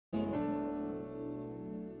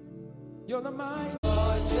You're the mighty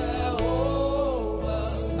Jehovah,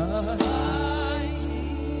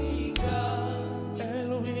 mighty God.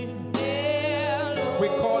 Elohim. We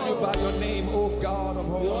call you by your name, O God of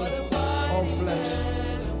all flesh.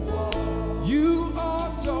 You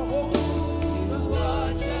are Jehovah.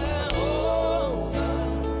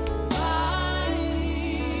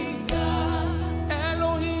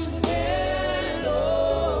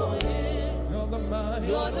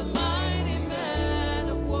 You're the mighty man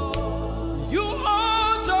of war. You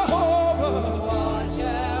are Jehovah. You are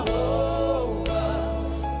Jehovah,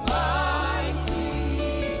 mighty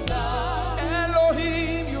God.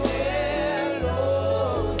 Elohim, you Elohim.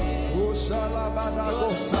 are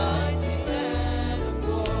Mighty man of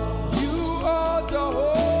war. You are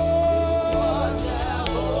Jehovah.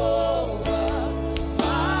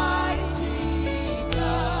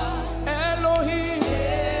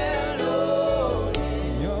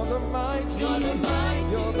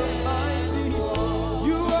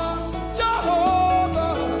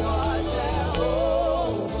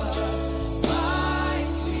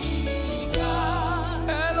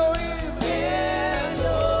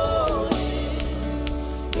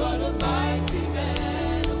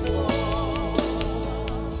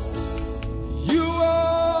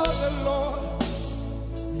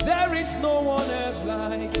 No one else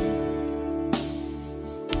like you.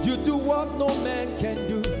 You do what no man can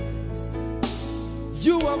do.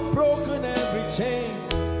 You have broken every chain.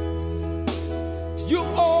 You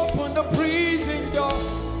open the prison doors.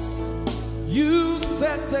 You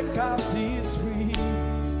set the captives free.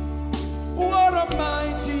 What a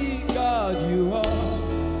mighty God you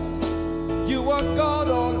are. You are God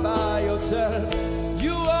all by yourself.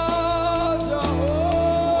 You are Jehovah.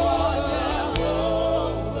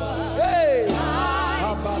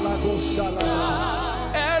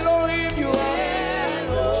 Elohim, you are.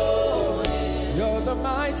 You're the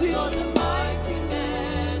mighty. You're the mighty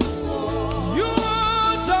man of war. You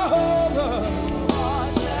are Jehovah. You are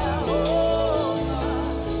Jehovah,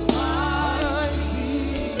 mighty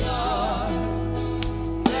God.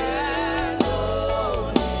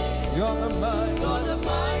 Elohim. You're the mighty. You're the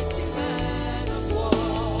mighty man of war.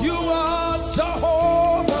 You are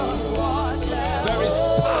Jehovah. You are Jehovah. There is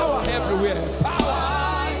power everywhere. Power.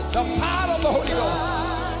 The power of the Holy Ghost.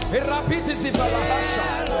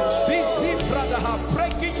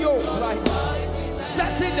 Breaking yokes like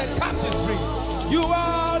setting the captives free. You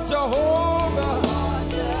are Jehovah.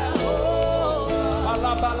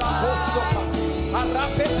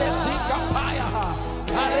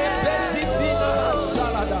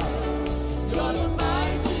 You're the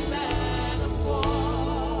mighty man of war.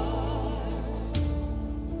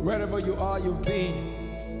 Wherever you are, you've been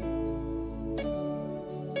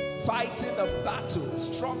fighting a battle,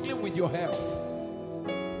 struggling with your health,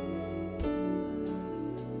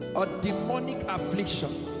 a demonic affliction.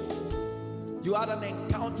 You had an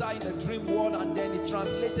encounter in the dream world and then it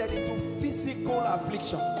translated into physical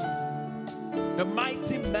affliction. The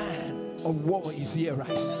mighty man of war is here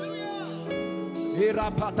right now.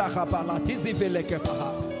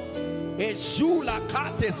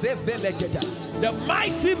 The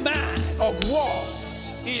mighty man of war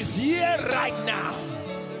is here right now.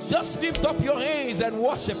 Just lift up your hands and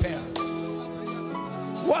worship him.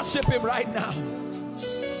 Worship him right now.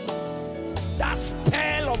 That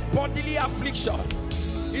spell of bodily affliction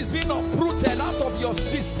is being uprooted out of your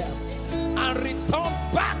system and returned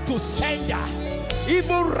back to sender.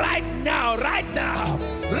 Even right now, right now,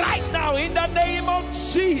 right now, in the name of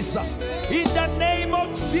Jesus, in the name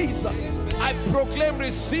of Jesus, I proclaim,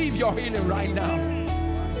 receive your healing right now.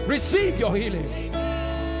 Receive your healing.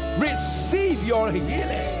 Receive your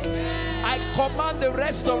healing. I command the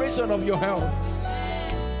restoration of your health.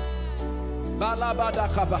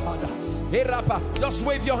 Just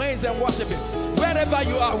wave your hands and worship him. Wherever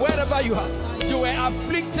you are, you were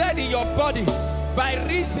afflicted in your body by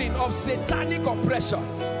reason of satanic oppression.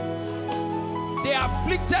 They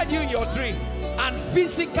afflicted you in your dream and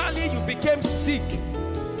physically you became sick.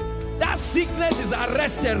 That sickness is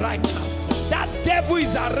arrested right now. That devil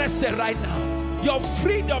is arrested right now. Your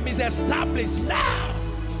freedom is established now.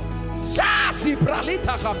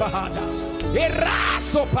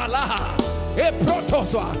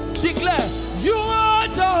 Declare, you are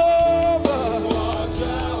Jehovah.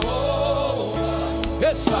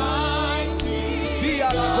 Yes,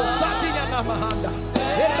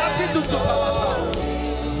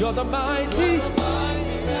 you're the mighty.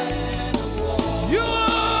 You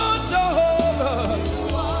are Jehovah.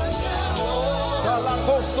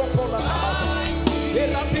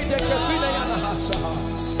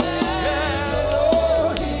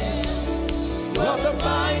 You're the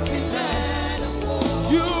mighty man.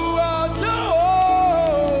 You are Jehovah.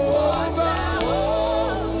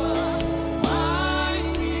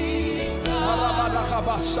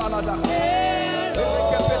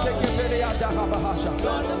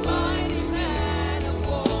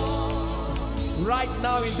 right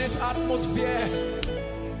now in this atmosphere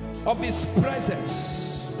of His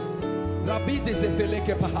presence.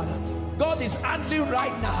 God is handling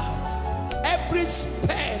right now every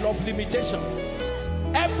spell of limitation,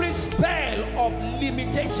 every spell of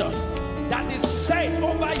limitation that is set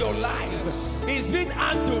over your life is being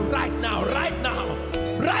handled right now, right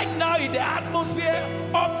now in the atmosphere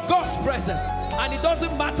of God's presence. And it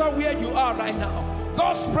doesn't matter where you are right now,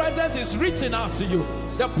 God's presence is reaching out to you.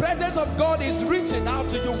 The presence of God is reaching out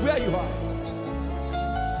to you where you are.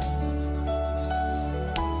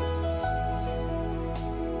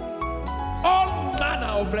 All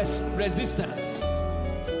manner of resistance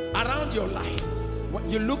around your life. When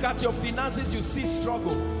you look at your finances, you see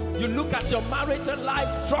struggle. You look at your marital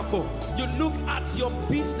life, struggle. You look at your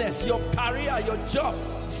business, your career, your job,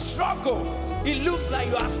 struggle. It looks like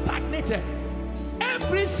you are stagnated.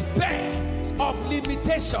 Every spell of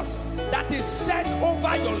limitation that is set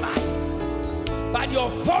over your life, by the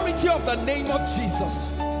authority of the name of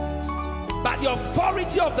Jesus, by the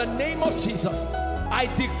authority of the name of Jesus, I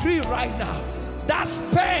decree right now that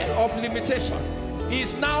spell of limitation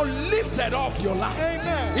is now lifted off your life.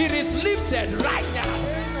 Amen. It is lifted right now.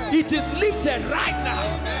 Amen. It is lifted right now.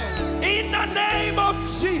 Amen. In the name of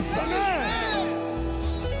Jesus.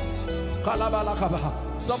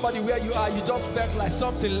 Somebody where you are, you just felt like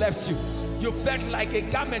something left you. You felt like a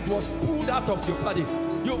garment was pulled out of your body.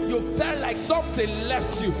 You felt like something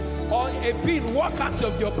left you, or a being walked out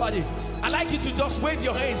of your body. I'd like you to just wave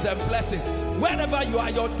your hands and bless Him. Wherever you are,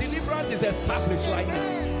 your deliverance is established right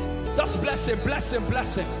now. Just bless Him, bless Him,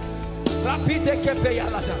 bless Him.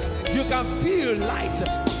 You can feel light.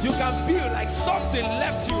 You can feel like something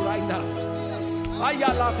left you right now.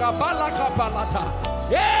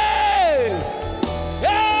 Hey!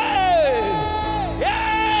 Hey!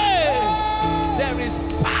 Hey! There is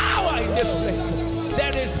power in this place.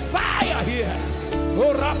 There is fire here.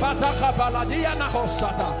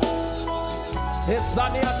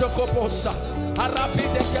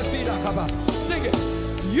 Sing it.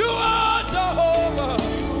 You are Jehovah.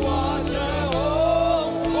 You are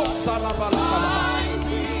Jehovah.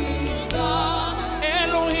 Mighty God.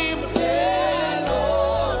 Elohim.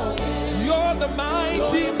 Elohim. You're the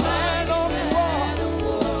mighty man of war.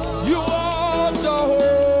 You are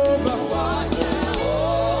Jehovah.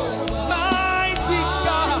 Mighty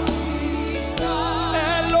God.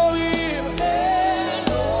 Elohim.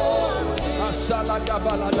 Elohim.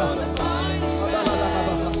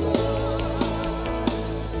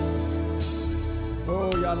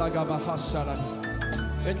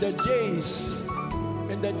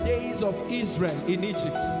 In the days of Israel in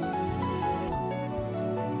Egypt,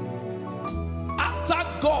 after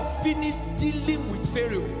God finished dealing with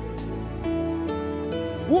Pharaoh,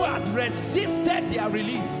 who had resisted their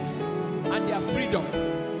release and their freedom,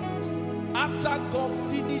 after God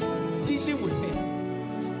finished dealing with him,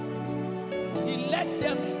 He let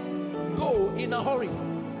them go in a hurry.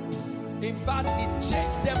 In fact, He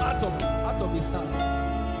chased them out of His town.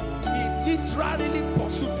 He literally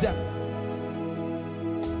pursued them.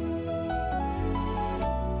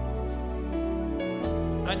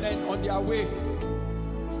 And then on their way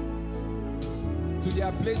to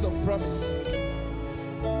their place of promise,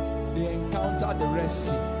 they encountered the Red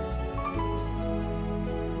Sea.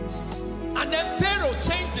 And then Pharaoh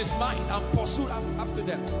changed his mind and pursued after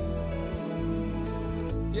them.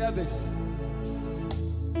 Hear this.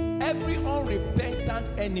 Every unrepentant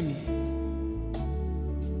enemy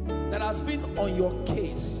that has been on your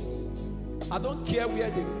case, I don't care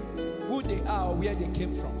who they are or where they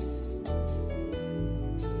came from.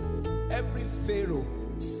 Every Pharaoh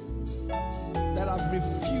that have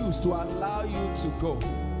refused to allow you to go.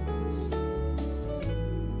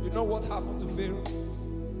 You know what happened to Pharaoh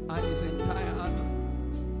and his entire army?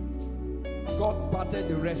 God parted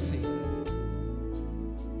the Red Sea.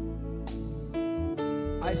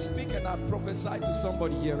 I speak and I prophesy to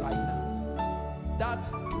somebody here right now. That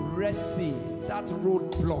Red Sea, that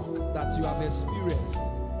roadblock that you have experienced,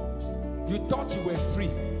 you thought you were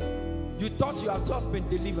free. You thought you have just been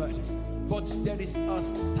delivered. But there is a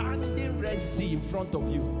standing Red Sea in front of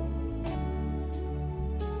you.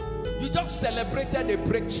 You just celebrated a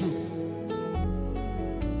breakthrough.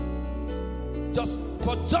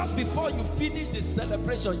 But just before you finished the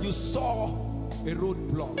celebration, you saw a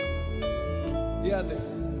roadblock. Hear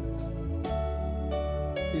this.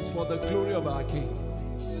 It's for the glory of our King.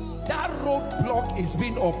 That roadblock is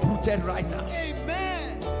being uprooted right now.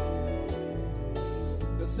 Amen.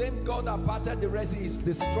 The same God that parted the Red Sea is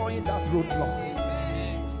destroying that roadblock.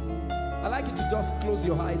 Amen. I'd like you to just close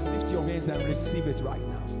your eyes, lift your hands and receive it right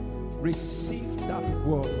now. Receive that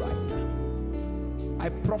word right now. I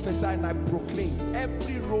prophesy and I proclaim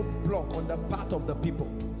every roadblock on the path of the people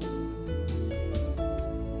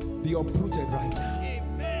be uprooted right now.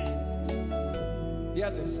 Amen.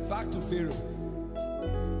 Hear this. Back to Pharaoh.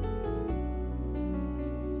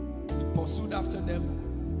 He pursued after them.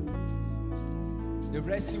 The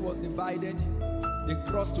Red Sea was divided. They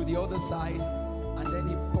crossed to the other side, and then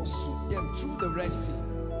he pursued them through the Red Sea.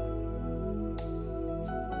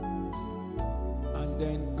 And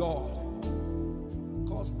then God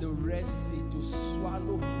caused the Red Sea to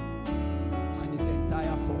swallow him and his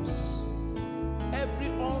entire force. Every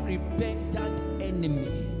unrepentant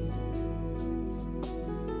enemy.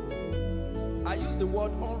 I use the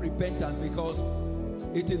word unrepentant because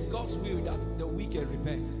it is God's will that the wicked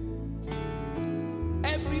repent.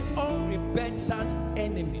 Every unrepentant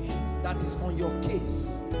enemy that is on your case,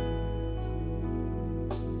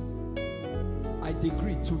 I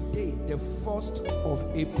decree today, the 1st of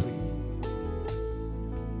April.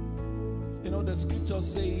 You know, the scripture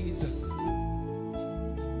says,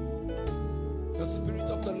 the Spirit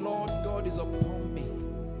of the Lord God is upon me.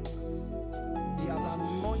 He has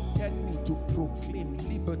anointed me to proclaim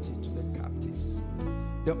liberty to the captives,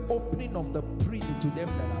 the opening of the prison to them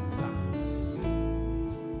that are bound,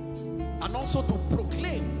 and also to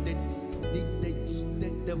proclaim the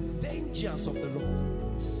vengeance of the Lord.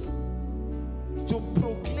 To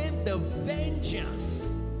proclaim the vengeance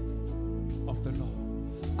of the Lord.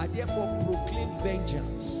 I therefore proclaim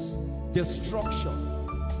vengeance, destruction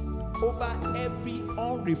over every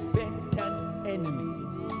unrepentant enemy.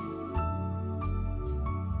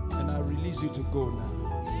 And I release you to go now.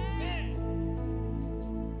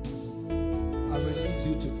 I release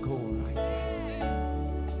you to go right now.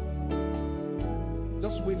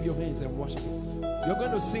 Just wave your hands and worship. You're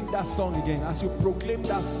going to sing that song again. As you proclaim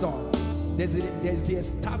that song, there's the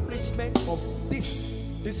establishment of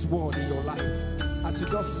this word in your life. As you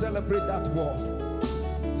just celebrate that word.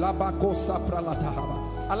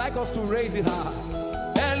 I like us to raise it high.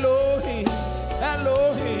 Elohim,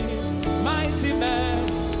 Elohim, mighty man.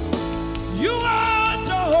 You are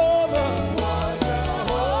Jehovah.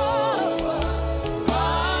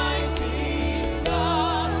 Mighty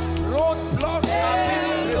God. Roadblocks are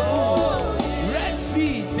being removed. Red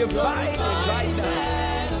Sea divided right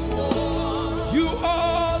now. You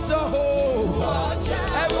are Jehovah.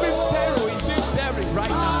 Every Pharaoh is being buried right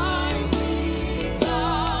now.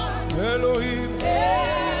 Elohim.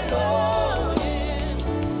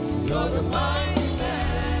 You're the mighty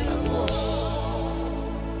man of war.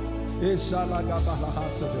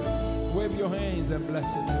 Wave your hands and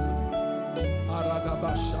bless it.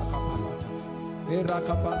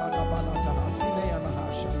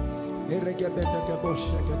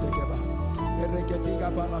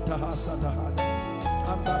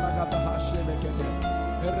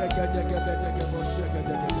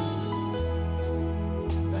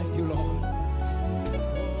 Thank you, Lord.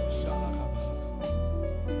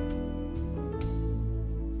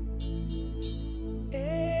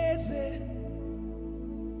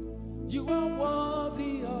 You are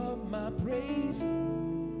worthy of my praise.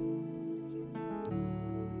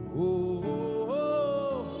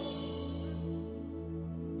 Oh,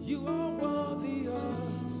 you are worthy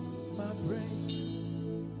of my praise.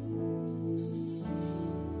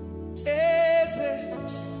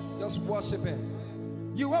 Just worship him.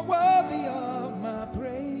 You are worthy of my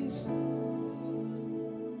praise.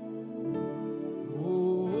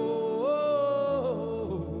 Oh,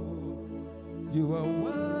 you are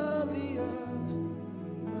worthy of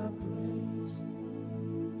my praise.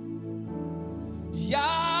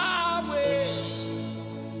 Yahweh,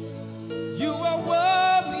 you are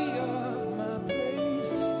worthy of my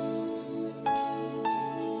praise.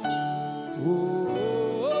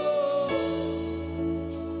 Oh,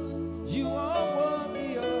 you are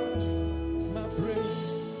worthy of my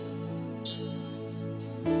praise.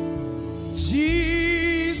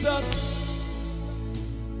 Jesus,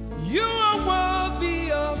 you are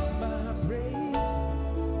worthy of my praise.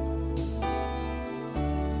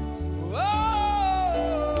 Oh,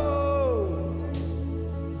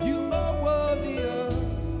 you are worthy of.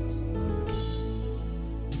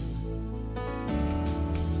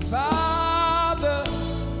 Father,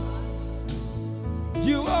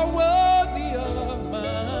 you are worthy of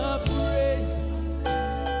my praise.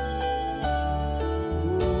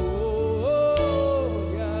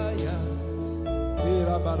 Oh, yeah, yeah.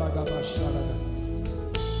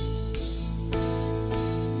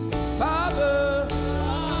 Father,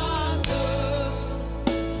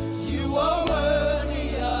 you are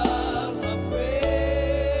worthy of my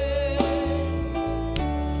praise.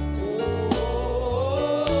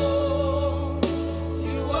 Oh,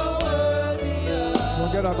 you are worthy of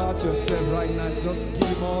Forget about yourself right now. Just give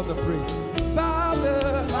him all the praise.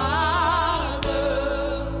 Father,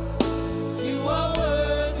 Father, you are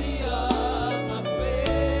worthy of my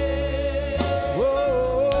praise.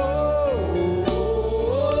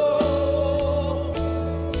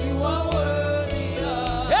 You are worthy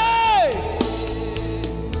of hey!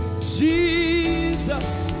 Jesus,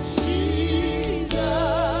 Jesus.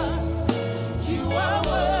 You are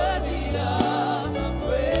worthy of my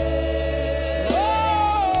praise.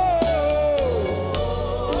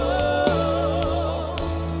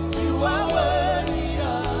 You are worthy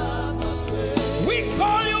of my praise. we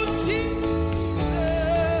call you Jesus.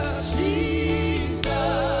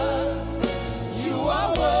 Jesus, you are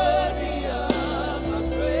worthy of my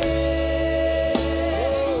praise.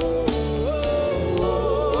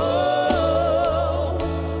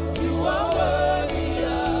 You are worthy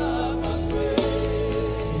of my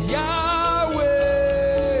praise. Yahweh,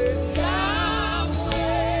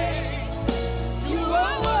 Yahweh, you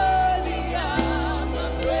are worthy of my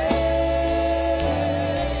praise.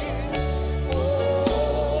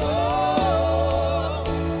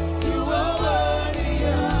 You are worthy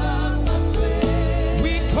of my praise.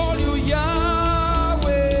 we call you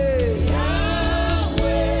Yahweh.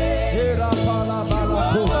 Yahweh,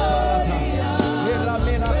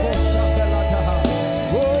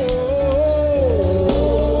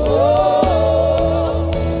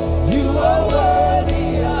 you are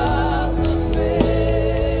worthy of my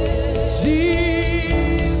praise.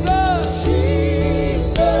 Jesus,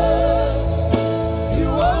 Jesus, you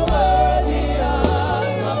are worthy of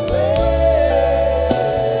my praise.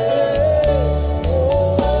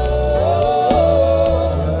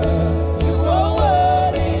 You are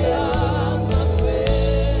worthy of my praise.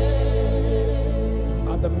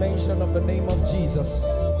 at the mention of the name of Jesus,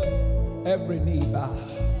 every knee bow,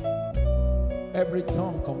 every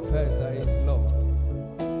tongue confess that He is Lord.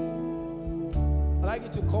 I'd like you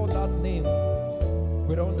to call that name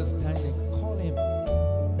with understanding. Call Him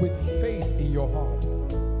with faith in your heart,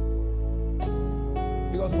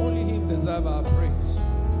 because only Him deserves our praise.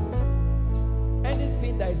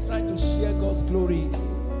 Anything that is trying to share God's glory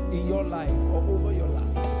in your life or over your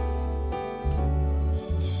life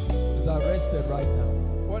is arrested right now.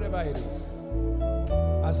 Whatever it is,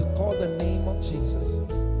 as you call the name of Jesus.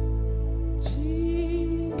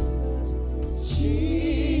 Jesus,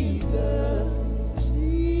 Jesus,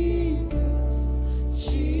 Jesus,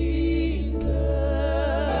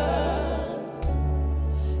 Jesus,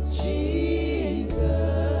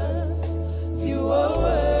 Jesus, you are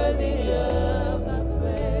worthy of my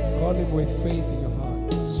praise. call Him with faith in your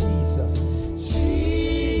heart. Jesus,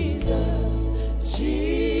 Jesus,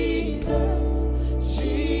 Jesus,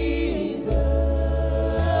 Jesus,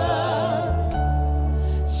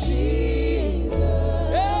 Jesus,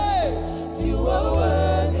 hey! you are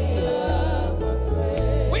worthy of my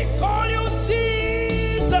praise. We call you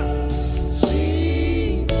Jesus.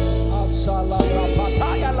 Jesus,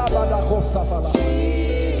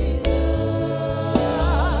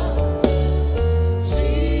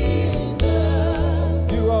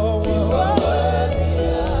 Jesus, You are you are worthy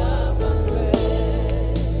of my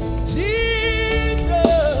praise.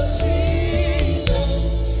 Jesus. Jesus,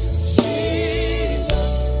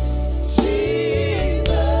 Jesus,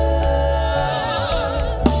 Jesus,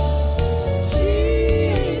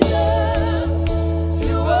 Jesus,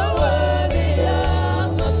 you are worthy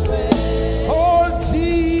of my praise. Oh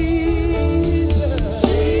Jesus.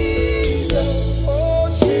 Jesus, Oh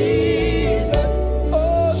Jesus,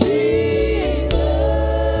 Oh Jesus,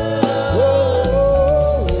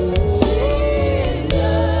 Oh.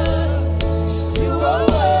 Jesus, you are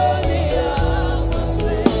worthy of my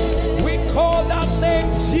praise. We call that name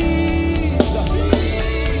Jesus.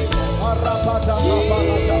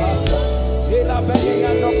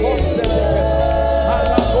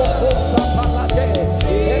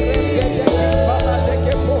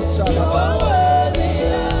 You are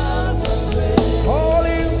worthy of my praise. Call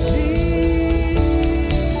Him Jesus.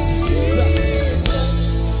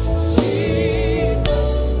 Jesus,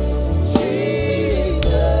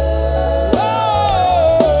 Jesus,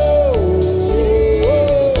 Oh.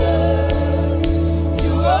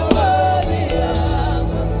 you are worthy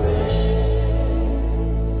of my praise.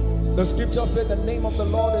 The scripture said the name of the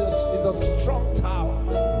Lord is a strong tower.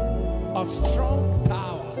 A strong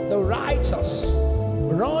tower. The righteous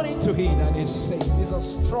run into it and is safe. It's a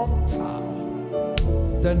strong tower.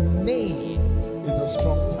 The name is a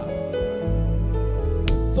strong tower.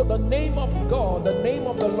 So the name of God, the name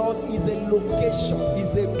of the Lord is a location,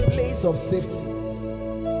 is a place of safety.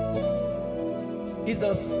 It's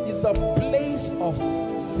a place of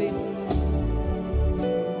safety.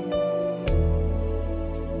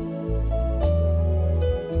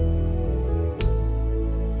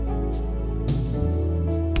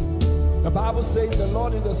 Bible says the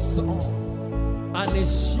Lord is a sun and a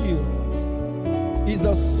shield. He's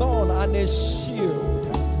a sun and a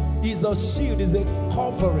shield. He's a shield, is a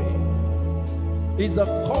covering. He's a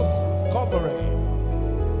covering.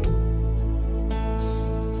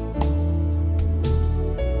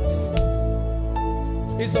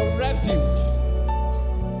 He's a refuge,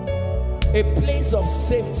 a place of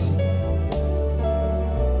safety.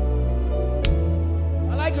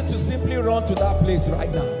 I'd like you to simply run to that place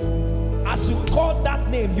right now. As you call that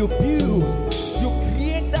name, you build, you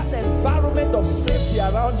create that environment of safety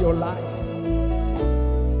around your life.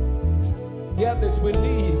 Hear this, we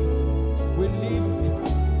live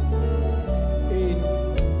in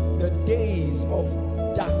the days of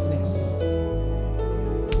darkness,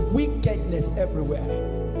 wickedness everywhere.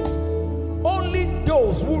 Only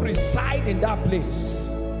those who reside in that place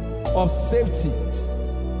of safety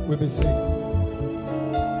will be saved.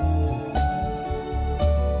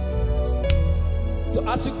 So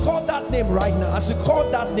as you call that name right now,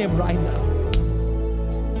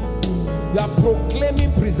 you are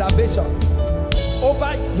proclaiming preservation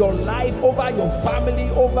over your life, over your family,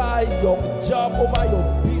 over your job, over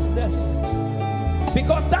your business.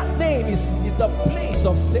 Because that name is the place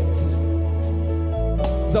of safety.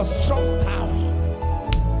 It's a strong tower.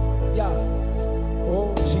 Yeah.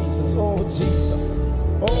 Oh Jesus, oh Jesus,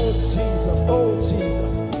 oh Jesus, oh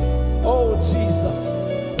Jesus, oh Jesus,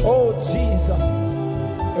 oh Jesus,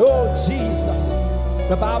 oh Jesus.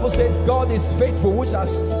 The Bible says God is faithful, which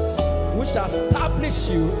has established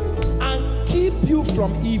you and keep you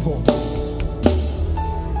from evil.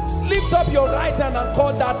 Lift up your right hand and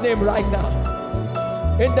call that name right now.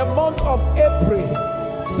 In the month of April,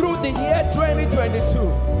 through the year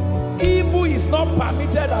 2022, evil is not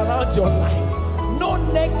permitted around your life. No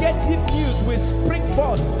negative news will spring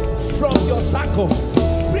forth from your circle,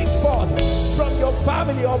 spring forth from your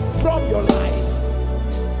family or from your life.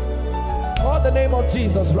 Call the name of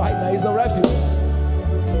Jesus right now. He's a refuge,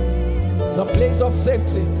 the place of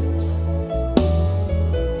safety.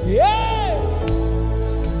 Yeah,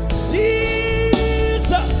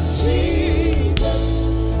 Jesus, Jesus,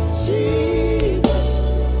 Jesus,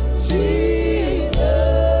 Jesus.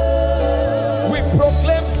 We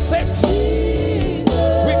proclaim safety.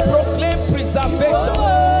 We proclaim preservation.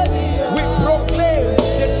 We proclaim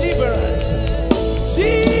deliverance.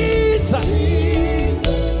 Jesus.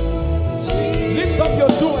 Lift up your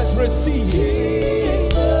two hands, receive.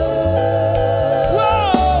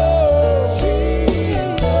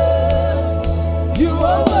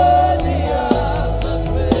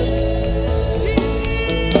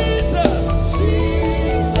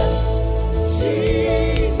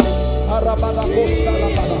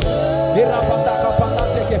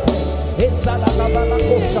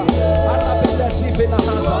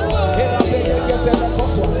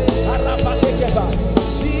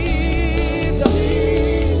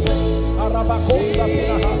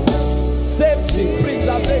 Safety,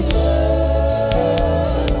 preservation.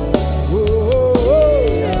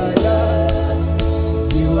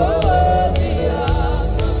 You are worthy of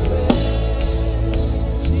my praise.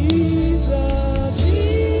 Jesus,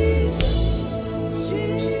 Jesus,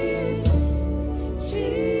 Jesus,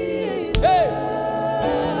 Jesus. Hey,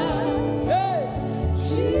 hey,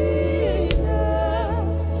 Jesus,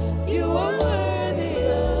 you are worthy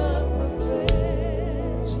of my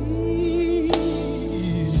praise.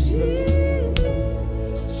 Jesus,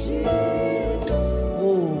 Jesus,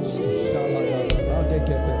 oh, Jesus,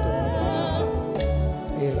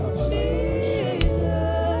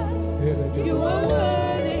 you are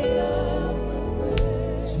worthy of my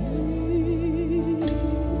praise. Jesus,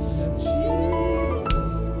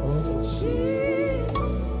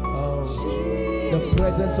 the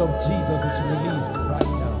presence of Jesus is released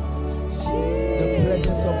right now. The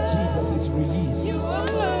presence of Jesus is released.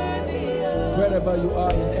 Wherever you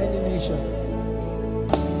are in any nation,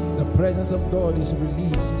 the presence of God is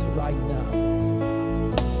released right now.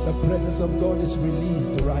 The presence of God is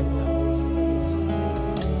released right now.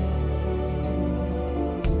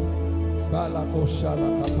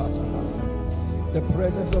 The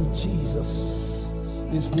presence of Jesus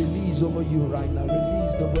is released over you right now.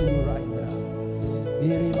 Released over you right now.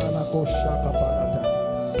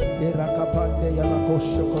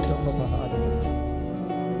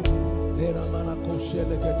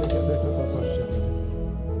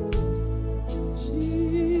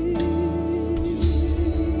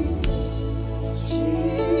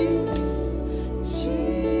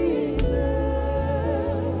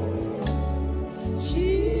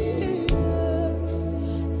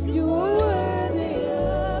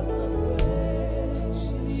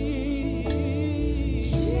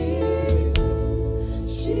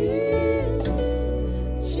 Jesus.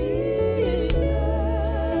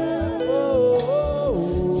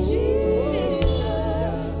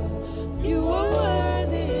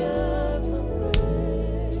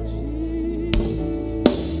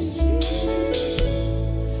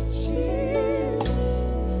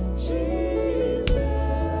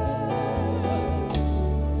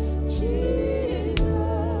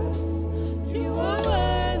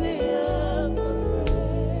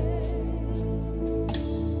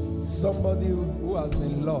 has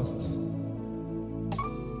been lost,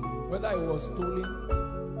 whether it was stolen,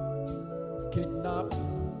 kidnapped,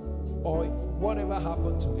 or whatever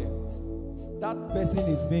happened to him, that person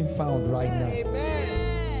is being found right now. Amen.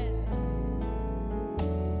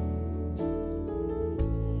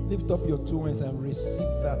 Lift up your two hands and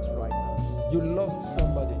receive that right now. You lost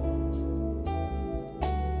somebody.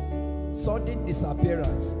 Sudden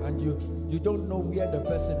disappearance, and you don't know where the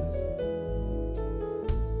person is.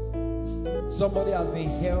 Somebody has been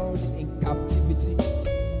held in captivity.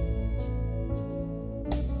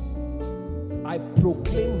 I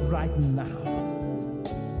proclaim right now,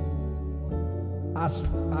 as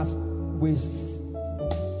we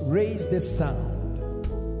raise this sound,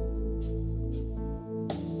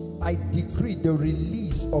 I decree the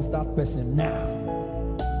release of that person now.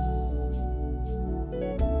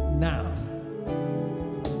 Now,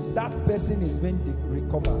 that person is being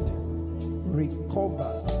recovered.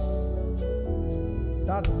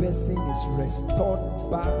 That person is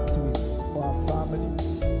restored back to our family.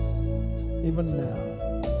 Even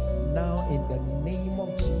now in the name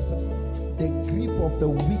of Jesus, the grip of the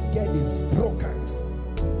wicked is broken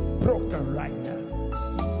right now.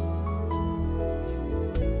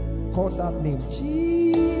 Call that name,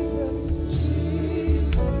 Jesus.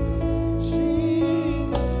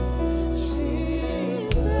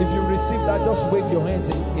 If you receive that, just wave your hands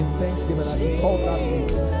in thanksgiving as you call that name.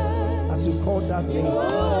 As you call that name,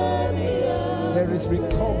 there is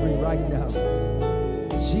recovery right now.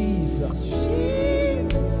 Jesus.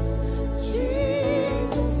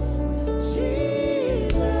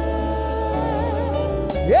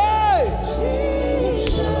 Yeah!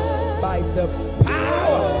 By the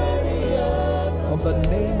power of the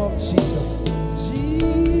name of Jesus.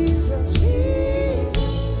 Jesus.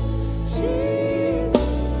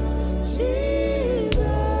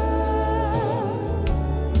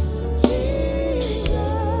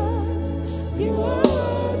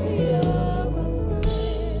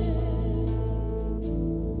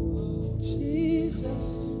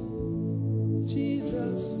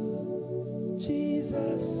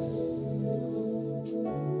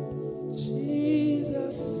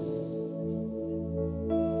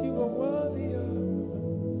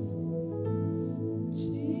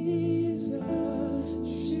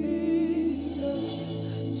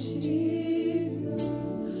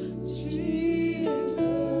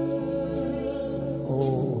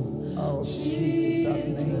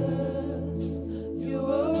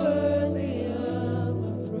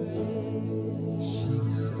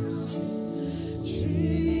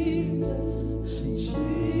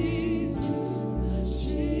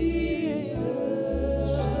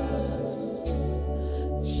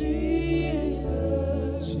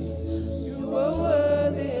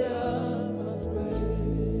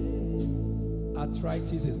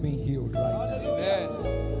 Arthritis is being healed right now. Amen.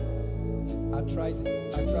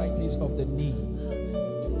 Arthritis of the knee.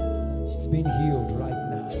 It's being healed right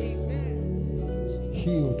now. Amen.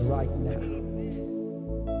 Healed right now.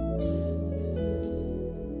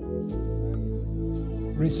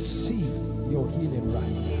 Receive your healing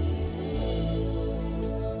right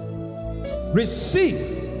now. Receive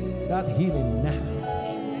that healing now.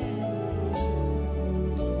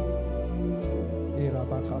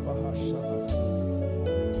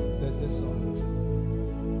 There's this song.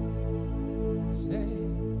 Say,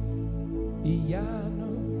 Iyanu,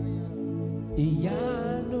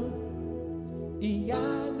 Iyanu,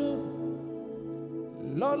 Iyanu,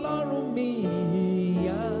 Lọ́lọ́run mi,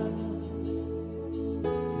 Iyanu,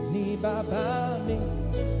 ni bàbá mi.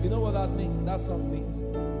 You know what that means? That song means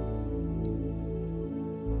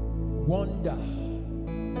wonder,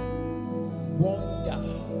 wonder,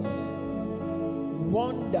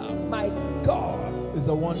 wonder. My God is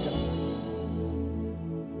a wonder.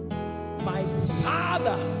 My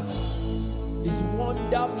Father is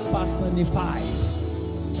wonder personified.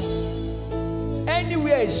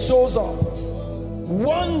 Anywhere it shows up,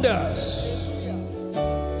 wonders.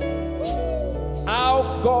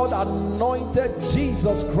 How God anointed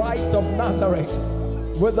Jesus Christ of Nazareth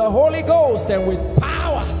with the Holy Ghost and with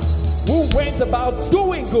power, who went about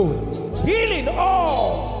doing good, healing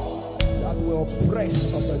all that were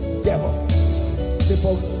oppressed of the devil.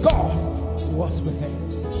 For God was with him.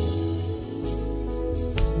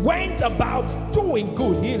 Went about doing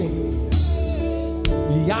good, healing.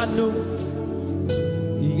 Iyanu,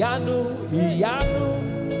 Iyanu, Iyanu,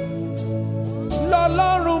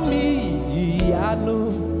 Lọ́lọ́run mi, Iyanu,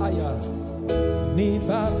 Aya, ni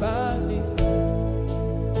bàbá ni.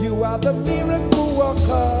 You are the miracle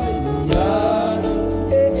worker, Iyanu,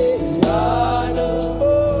 Iyanu,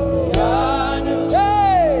 oh, Iyanu,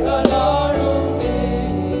 hey, Lọ́lọ́run mi,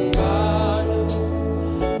 Iyanu,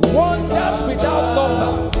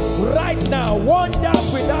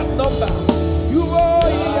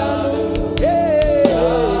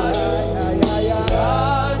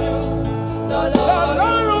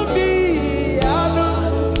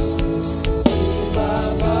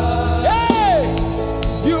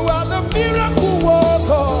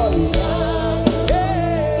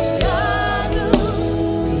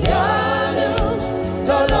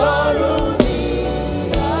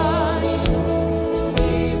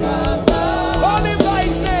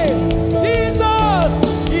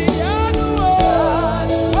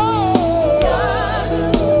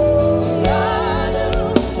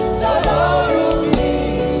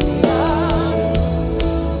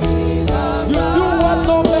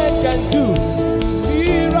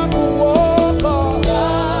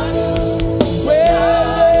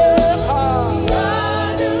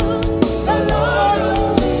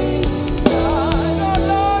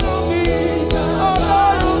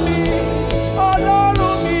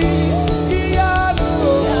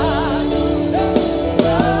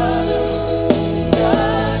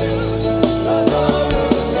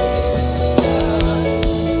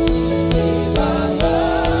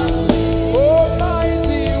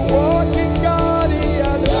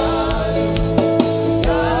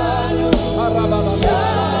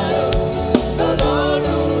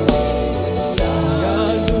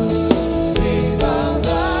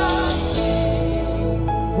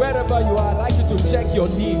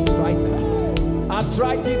 knees right now.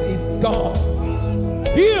 Arthritis is gone.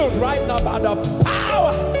 Healed right now by the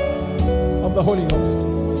power of the Holy Ghost.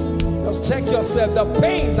 Just check yourself. The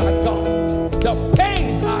pains are gone. The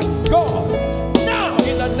pains are gone. Now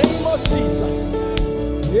in the name of Jesus.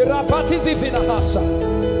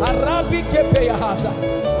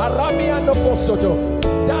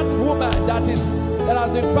 That woman that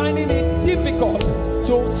has been finding it difficult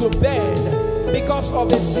to bend because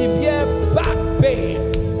of a severe back pain.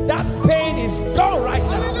 That pain is gone right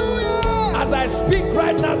now. As I speak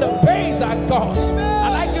right now, the pains are gone.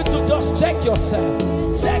 I'd like you to just check yourself.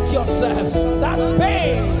 Check yourself. That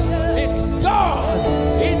pain is gone.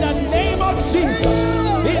 In the name of Jesus.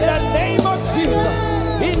 In the name of Jesus.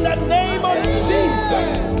 In the name of Jesus.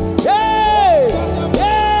 Hey!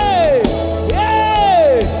 Hey!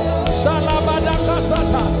 Hey!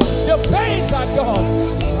 The pains are gone.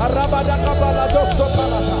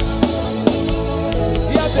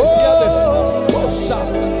 Hear this, hear this.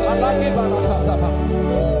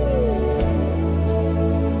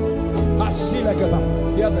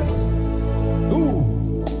 Hear this. Ooh.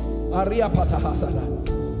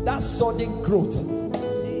 That sudden growth.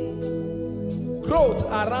 Growth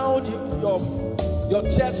around your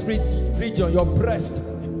chest region, your breast.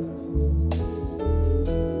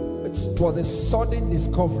 It was a sudden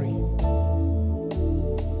discovery.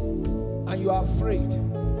 And you are afraid.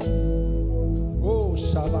 Oh,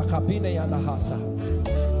 shalakabine yalahasa.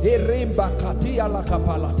 Erimba katia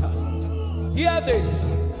lakapalata. Hear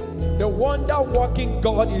this. The wonder-working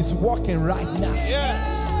God is working right now. Yes.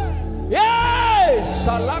 Yes.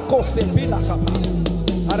 Shalako sepila kapa.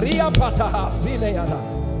 Aria patahasine yala.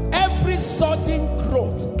 Every sudden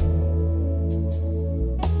growth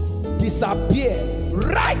disappear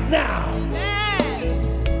right now.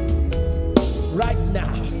 Right now.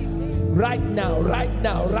 Right now, right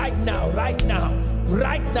now, right now, right now,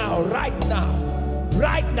 right now, right now,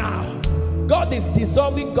 right now. God is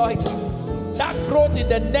dissolving God. That growth in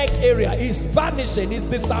the neck area is vanishing, is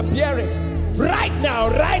disappearing. Right now,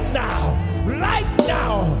 right now, right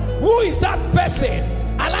now. Who is that person?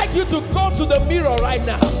 I'd like you to go to the mirror right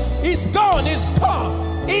now. It's gone, it's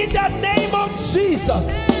gone. In the name of Jesus,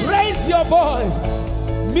 raise your voice.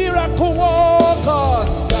 Miracle worker.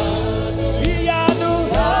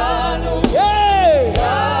 Hey!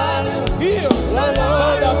 Heal by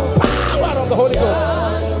the power of the Holy Ghost.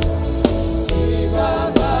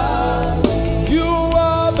 You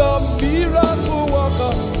are the miracle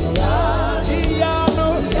worker.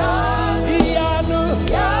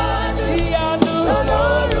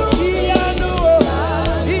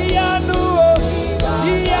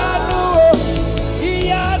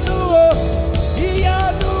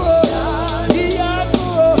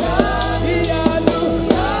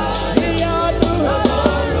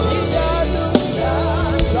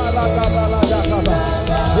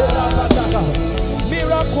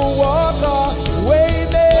 Miracle walker, way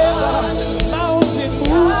maker, mountain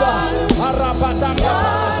mover,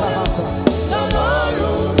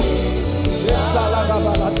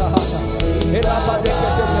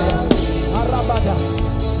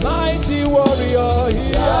 mighty warrior,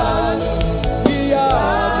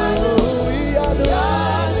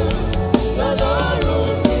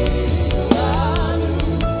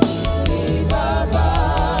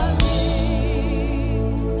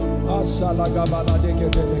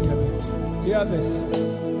 hear this.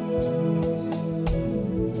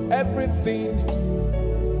 Everything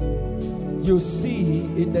you see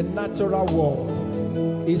in the natural world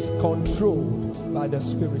is controlled by the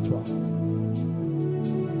spiritual.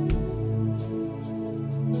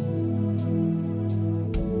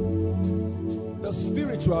 The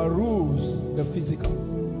spiritual rules the physical.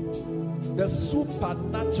 The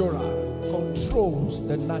supernatural controls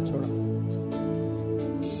the natural.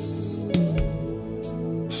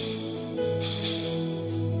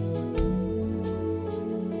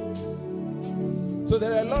 So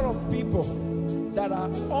there are a lot of people that are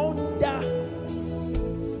under,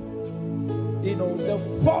 the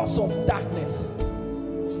force of darkness.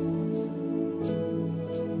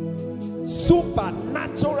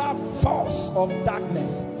 Supernatural force of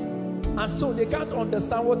darkness. And so they can't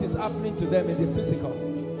understand what is happening to them in the physical.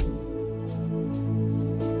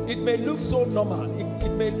 It may look so normal.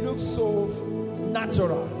 It may look so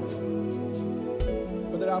natural.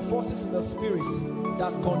 But there are forces in the spirit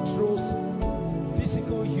that controls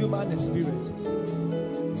physical human experiences.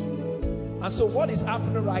 And so what is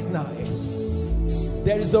happening right now is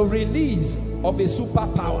there is a release of a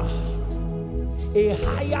superpower, a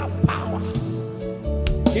higher power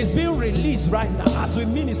is being released right now as we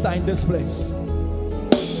minister in this place.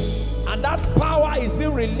 And that power is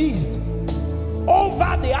being released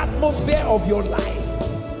over the atmosphere of your life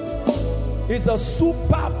is a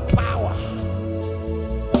superpower.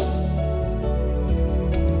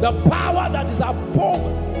 The power that is above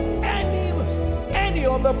any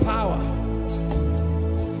other power.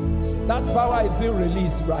 That power is being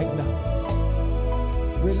released right now.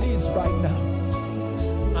 Released right now.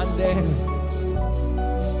 And then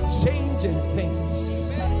changing things,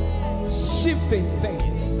 shifting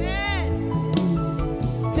things,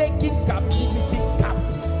 taking captivity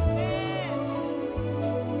captive,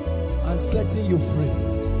 and setting you free.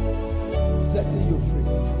 Setting you free.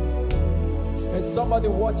 There's somebody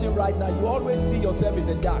watching right now. You always see yourself in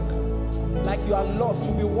the dark, like you are lost.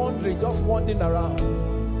 You'll be wandering, just wandering around.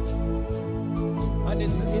 And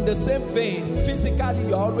it's in the same vein, physically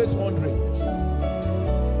you're always wondering,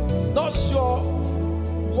 not sure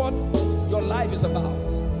what your life is about,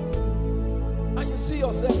 and you see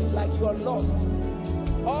yourself like you are lost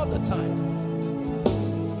all the time.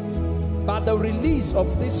 But the release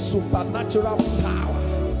of this supernatural power,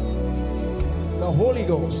 the Holy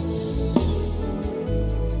Ghost,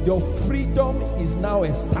 your freedom is now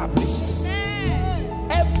established.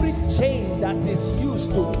 Every chain that is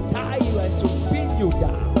used to tie you and to pin you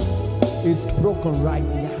down is broken right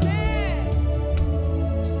now.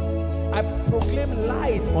 I proclaim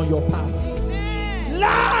light on your path.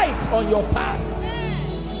 Light on your path.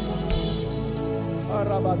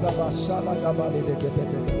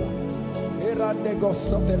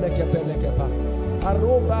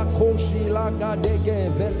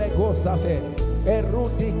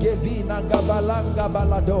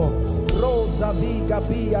 Rosa viga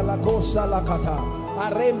pia la cosa la kata.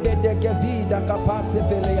 Arembe de gevida kapase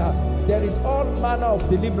felea. There is all manner of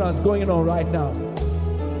deliverance going on right now.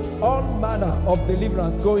 All manner of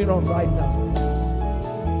deliverance going on right now.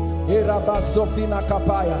 Eraba sofina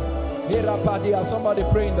kapaya. Erapadia. Somebody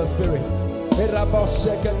pray in the spirit. Eraba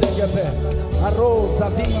sheke de gebe. Arosa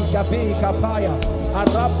viga pi kapaya.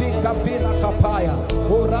 Arabi kavina kapaya.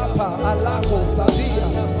 Orapa alago savia.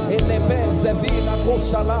 Elebe zevila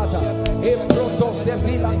koshalada. Ebroto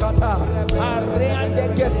sevila kata. Areande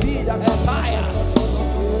gevida kapaya.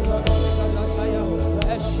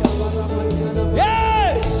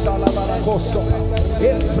 Yes! Shalabarakoso.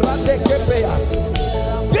 Efrate kepea.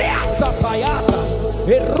 Bea sapayata.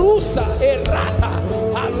 Erusa erata.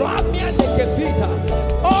 Aramia de gevida.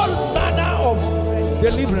 All manner of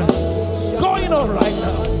deliverance going on right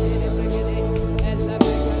now.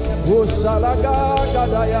 Usalaga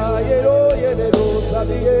gadaya yero yero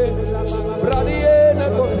sabie bradie na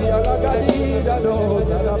kosia la gadida do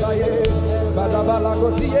salabaye balabala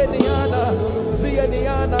kosie niana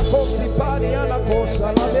kosi paniana kosa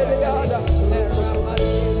la beleada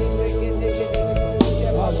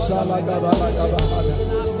asalaga balagabahada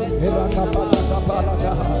era kapata kapala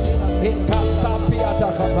ekasapia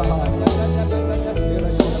takabaha era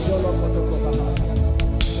solo kotokobaha.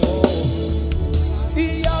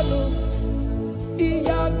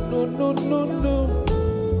 No.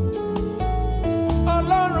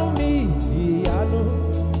 Ọlọ́run mi ìyanu.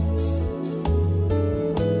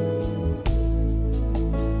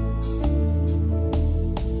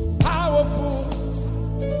 Powerful.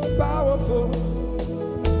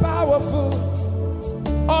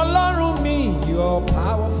 Ọlọ́run mi, you're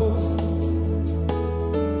powerful.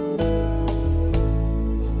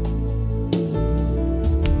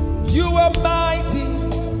 You are mighty.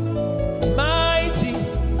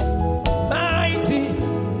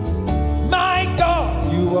 My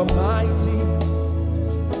God, you are mighty.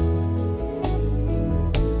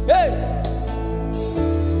 Hey,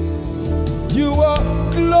 you are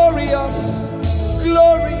glorious.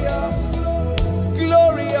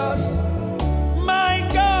 My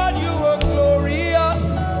God, you are glorious.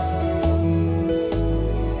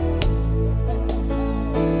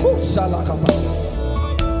 Oh, shalakaba.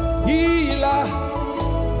 Healer.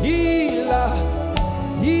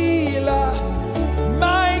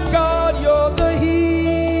 My God, you're the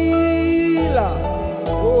healer.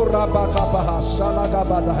 Oh, Rabakabaha,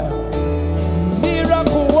 Shalagabadaya.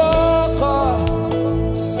 Miracle worker.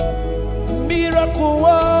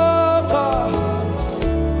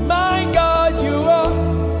 My God, you are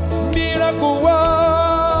miracle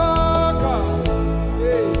worker.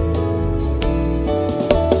 Hey.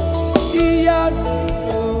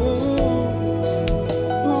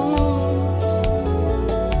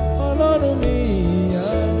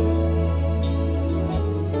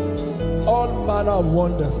 All manner of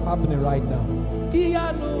wonders happening right now.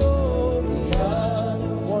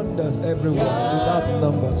 Wonders everywhere without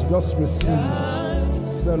numbers. Just receive,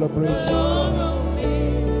 celebrate.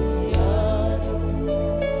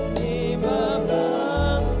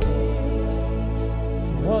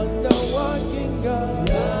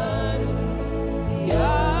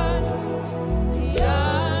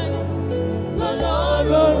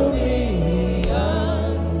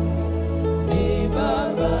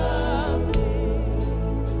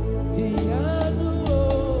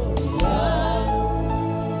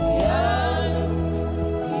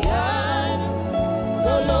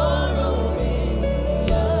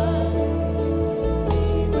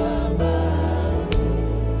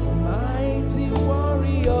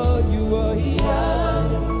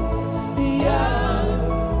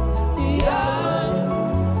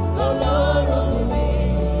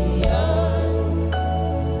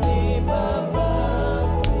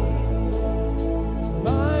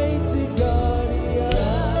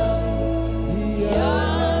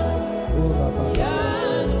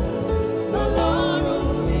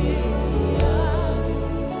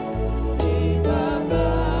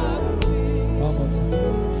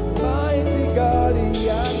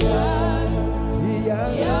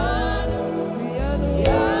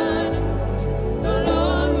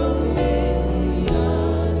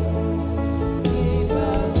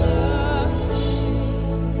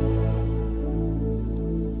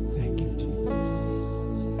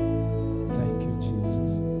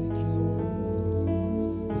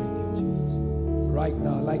 right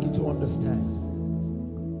now, I'd like you to understand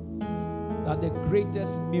that the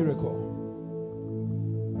greatest miracle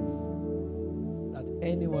that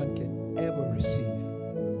anyone can ever receive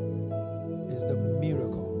is the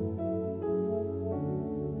miracle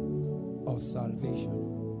of salvation.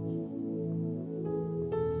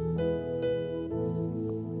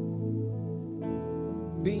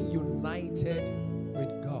 Being united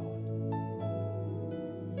with God.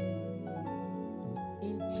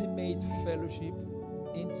 Intimate fellowship,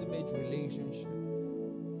 intimate relationship.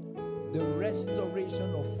 The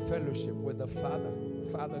restoration of fellowship with the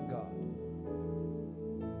Father God.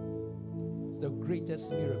 It's the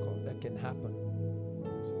greatest miracle that can happen.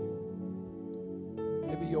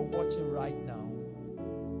 Maybe you're watching right now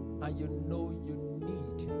and you know you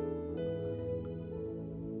need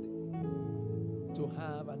to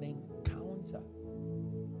have an encounter,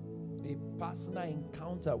 a personal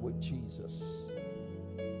encounter with Jesus.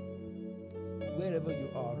 Wherever you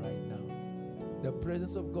are right now, the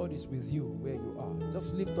presence of God is with you where you are.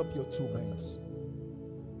 Just lift up your two hands.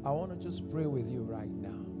 I want to just pray with you right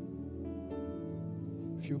now.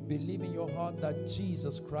 If you believe in your heart that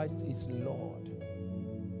Jesus Christ is Lord,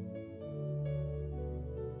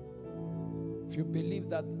 if you believe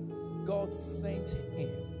that God sent him,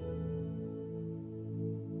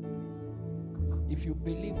 if you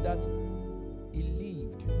believe that he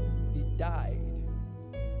lived, he died,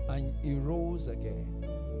 and he rose again,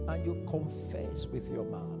 and you confess with your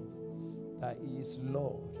mouth that he is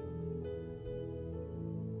Lord,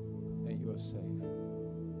 then you are saved.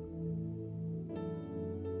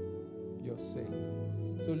 You're saved.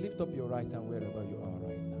 So lift up your right hand wherever you are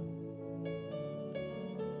right now.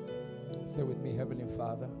 Say with me, Heavenly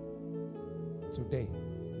Father, today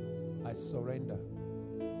I surrender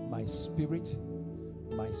my spirit,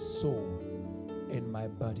 my soul, and my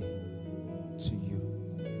body to you.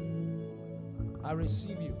 I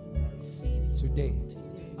receive you today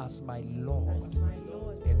as my Lord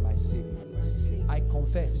and my Savior. I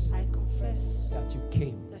confess that you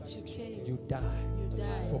came, you died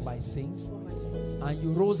for my sins, and you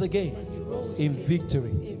rose again in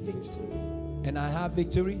victory. And I have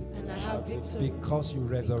victory because you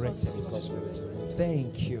resurrected.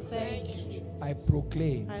 Thank you. I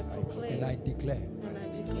proclaim and I declare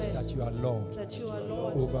that you are Lord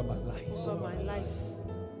over my life.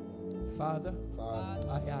 Father,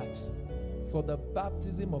 I ask for the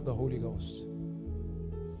baptism of the Holy Ghost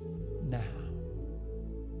now,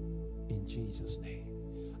 in Jesus' name.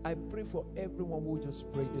 I pray for everyone who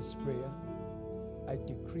just prayed this prayer. I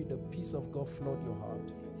decree the peace of God flood your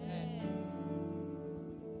heart.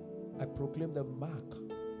 I proclaim the mark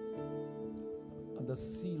and the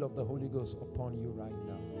seal of the Holy Ghost upon you right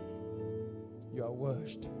now. You are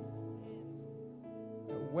washed.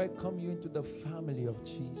 I welcome you into the family of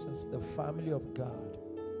Jesus, the family of God.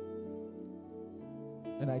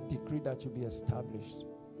 And I decree that you be established.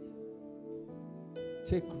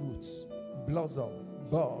 Take roots, blossom,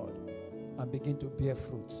 bud, and begin to bear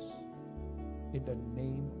fruits. In the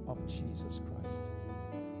name of Jesus Christ.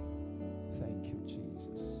 Thank you,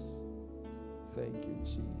 Jesus. Thank you,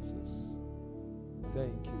 Jesus.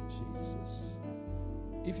 Thank you, Jesus.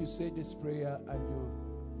 If you say this prayer and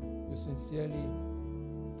you sincerely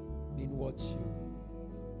mean what you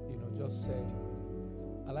just said,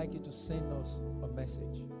 I'd like you to send us a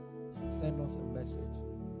message. Send us a message.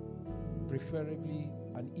 Preferably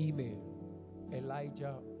an email.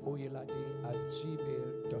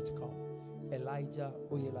 ElijahOyelade@gmail.com.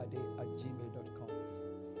 ElijahOyelade@gmail.com.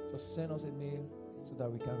 Just send us a mail so that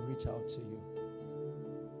we can reach out to you.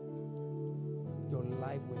 Your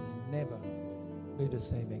life will never be the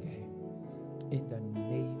same again. In the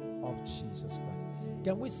name of Jesus Christ.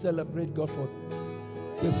 Can we celebrate God for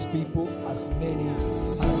these people, as many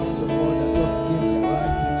around the world that just gave their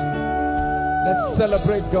life to Jesus? Let's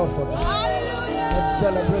celebrate God for them. Let's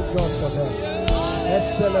celebrate God for them. Let's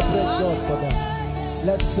celebrate God for them.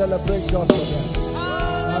 Let's celebrate God for them.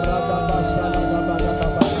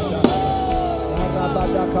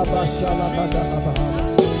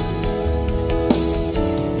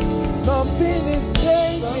 Something is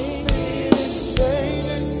changing.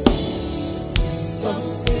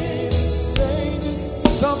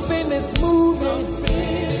 Something is moving.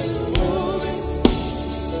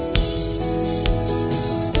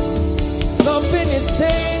 Something is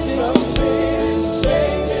changing.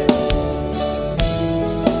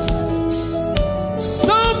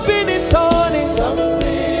 Something is turning.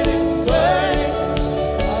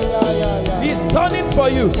 He's turning for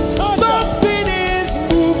you. Something is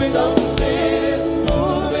moving.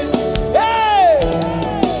 Hey!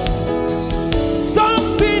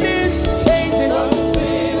 Something is changing.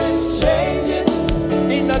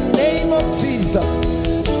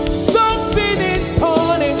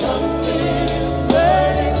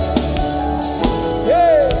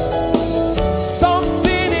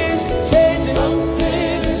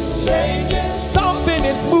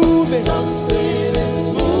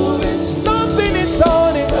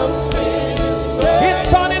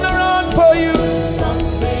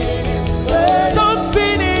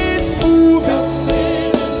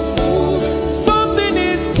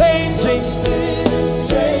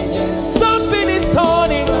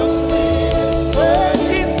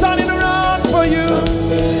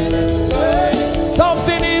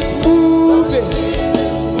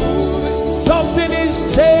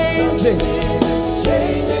 changing.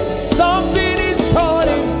 Something is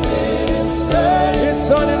turning. It's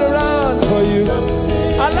turning around for you.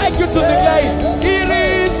 I'd like you to declare it. It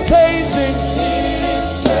is changing.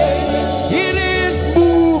 It is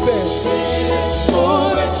moving.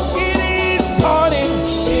 It is turning.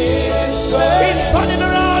 It's turning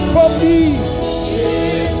around for me.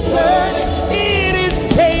 It is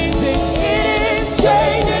changing.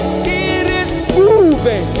 It is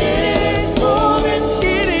moving. It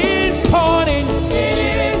is turning.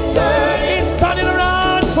 It's turning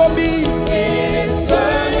around for me.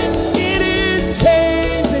 It is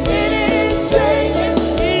changing.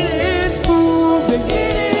 It is moving.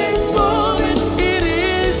 It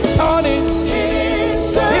is turning.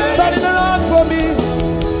 It's turning around for me.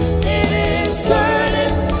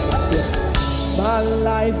 My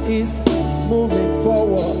life is moving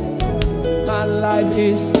forward. My life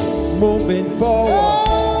is moving forward.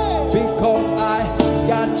 Because I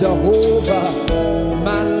got Jehovah.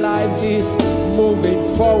 My life is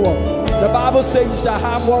moving forward. The Bible says you shall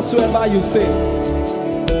have whatsoever you say.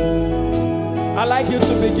 I'd like you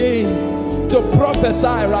to begin to prophesy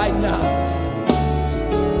right now.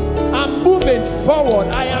 I'm moving forward.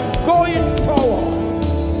 I am going forward.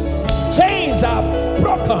 Chains are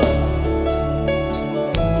broken.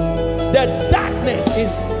 The darkness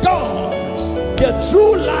is gone. The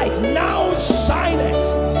true light now shineth.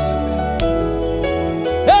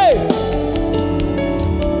 Hey!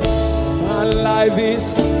 My life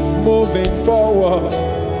is moving forward.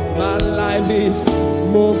 My life is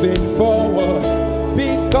moving forward.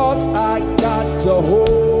 Because I got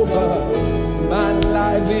Jehovah. My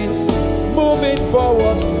life is moving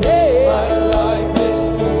forward. Say, my life is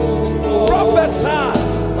moving forward. Prophesy.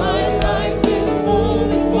 My life is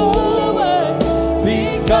moving forward.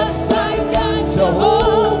 Because I got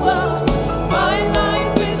Jehovah. My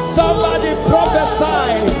life is Somebody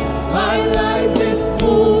prophesy. My life is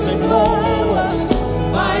moving forward.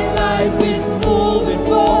 My life is moving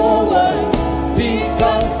forward.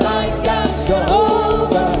 Because I got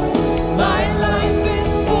Jehovah. My life is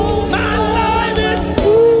moving My life is My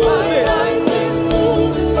moving. life is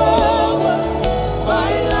moving forward.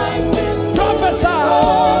 My life is Prophesy.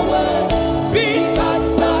 forward.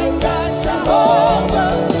 Because I got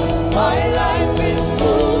Jehovah. My life is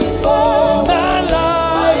moving forward. My My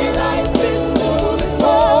life. life is moving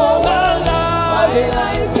forward. My My life.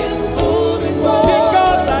 life is moving forward.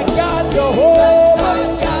 Because I got Jehovah. Because I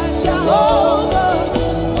got Jehovah.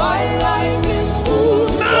 My life is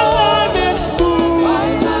moving My forward. life is moving. My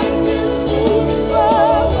life is moving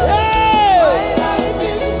forward. Hey! My life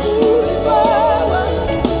is moving forward.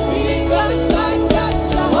 Because I got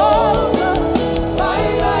Jehovah. My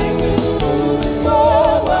life is moving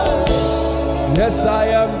forward. Yes, I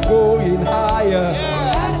am going higher.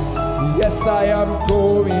 Yes. Yes, I am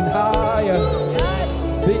going higher.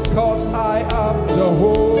 Yes. Because I am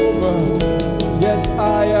Jehovah. Yes,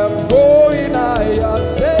 I am going higher.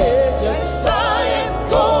 Say, Yes, I am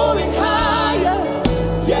going higher.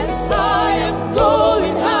 Yes, I am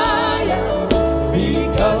going higher.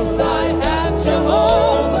 Because I have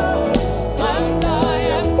Jehovah. Yes, I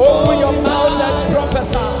am open your going mouth and higher.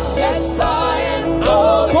 prophesy. Yes, I am I'm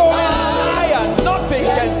going going higher. higher. Nothing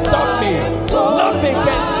Yes, can stop I me. am going Nothing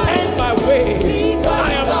can higher. stand my way. Because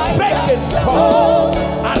I am I breaking got forth. Jehovah.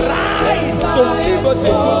 Arise Yes, to I am liberty,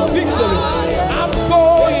 to going victory. higher. I'm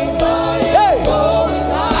going. Yes, I am Hey! going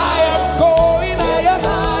I higher. am going Yes,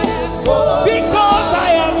 higher. I am going Because I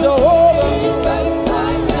higher. am Jehovah. Because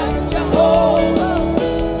I got Jehovah.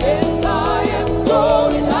 Yes, I am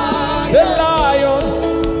going The higher. Lion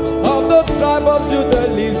of the tribe of Judah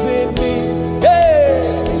lives in me. Hey!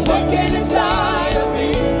 He's working inside of me.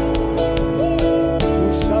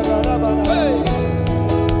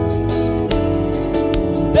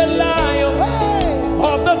 The Lion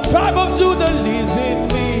of the tribe of Judah lives in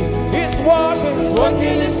me. He's walking. He's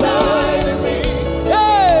working inside of me.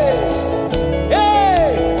 Hey!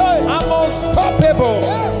 Hey! I'm unstoppable.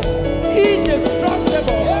 Yes.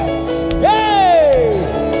 Indestructible. Yes. Hey!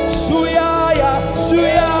 Shuyaya,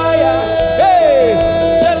 Shuyaya. Hey!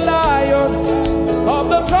 The Lion of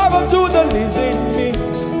the tribe of Judah lives in me.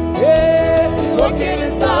 Hey! He's working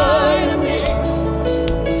inside of me.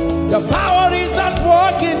 The power is at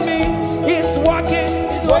work in me. It's working.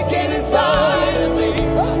 He's working inside of me.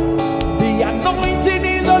 The anointing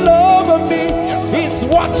is all over me. It's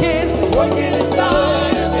working. He's working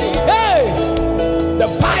inside of me. Hey! The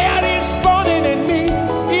fire is burning in me.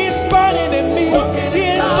 It's burning in me. working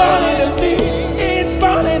It's inside burning in me. It's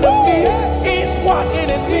burning in me. Yes. It's working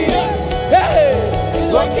in me. Yes. Hey!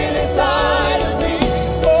 He's working inside of me.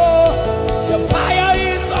 Oh, the fire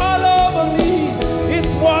is all over me.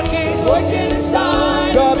 It's working. working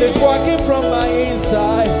inside. God is working from my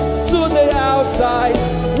inside to the outside,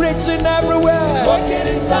 reaching everywhere. He's working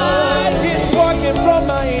inside. He's working from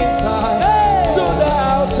my inside to the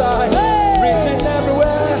outside, reaching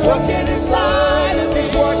everywhere. He's working inside of me.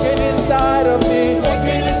 He's working inside of me.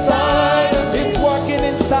 Working inside of me. He's working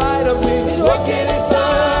inside of me. He's working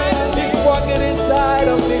inside of me. He's working inside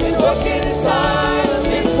of me. He's working inside of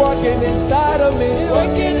me. He's working inside of me. He's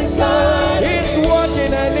working inside. He's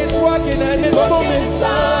working and he's working and he's moving.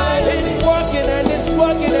 Inside. He's working and he's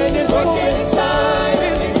working and he's Working moving. inside.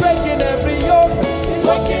 He's breaking every yoke. He's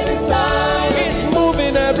working inside. He's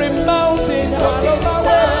moving every mountain out of my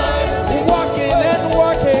way. Walking and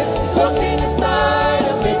working. He's working inside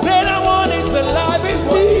of me. The greater one is alive in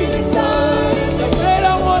Working me. inside of The me.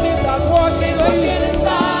 greater one is at work in me. Working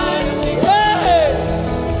inside of me. Hey!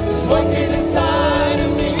 He's working inside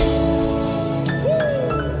of me.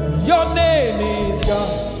 Your name is God.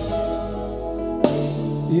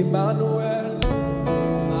 Emmanuel.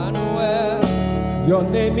 Emmanuel. Your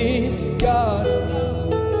name is God.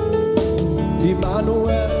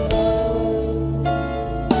 Emmanuel.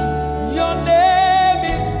 Your name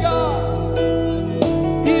is God.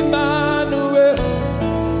 Emmanuel.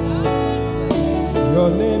 Your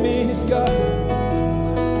name is God.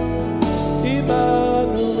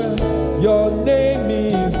 Emmanuel. Your name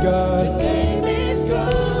is God. Name is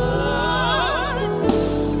God.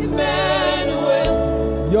 Emmanuel.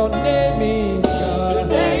 Your name is God.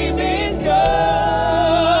 Name is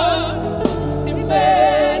God.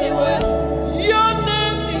 Emmanuel. Your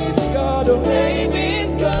name is God. Oh, Name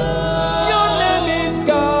is God. your name is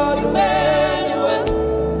God. Emmanuel.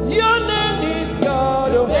 Your name is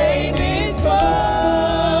God. Oh, Name is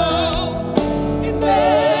God.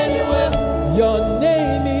 Emmanuel. your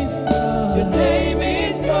name is God. Your name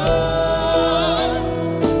is God.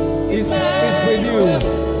 He's with you.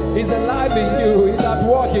 He's alive in you. He's at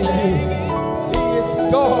work in you. He is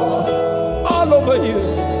God all over you.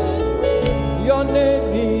 Your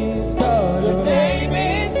name is God. Your name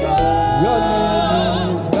is God. Your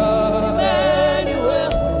name is God. Emmanuel.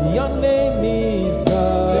 Your name is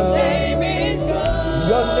God. Your name is God.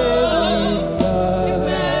 Your name is God.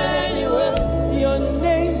 Emmanuel. Your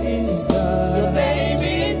name is God. Your name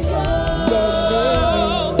is God. Your name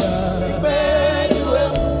is God.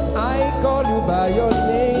 Emmanuel. I call you by your Your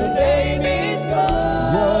name. name is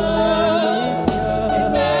God. Your name is God.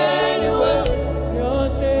 Emmanuel. Your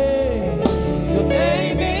name. Your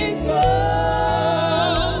name is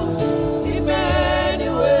God.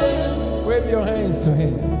 Emmanuel. Wave your hands to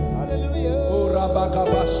him. Hallelujah. Oh,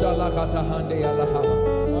 Rabakabashalakatahande Alaha.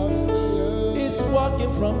 He's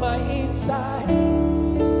walking from my inside.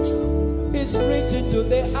 He's reaching to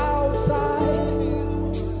the outside.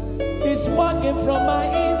 He's walking from my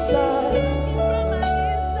inside,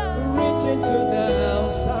 reaching to the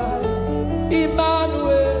outside.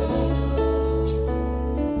 Emmanuel.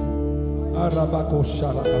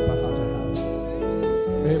 Arabakoshalakapahata.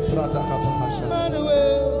 Epratakapahasha.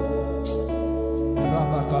 Emmanuel.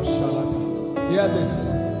 Rabakashalata. Hear this.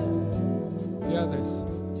 Hear this.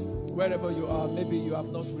 Wherever you are, maybe you have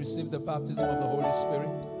not received the baptism of the Holy Spirit,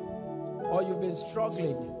 or you've been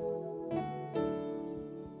struggling,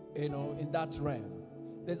 in that realm.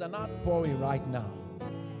 There's an outpouring right now.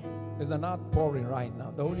 There's an outpouring right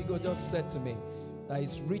now. The Holy Ghost just said to me that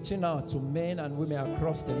He's reaching out to men and women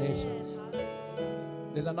across the nations.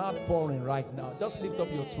 There's an outpouring right now. Just lift up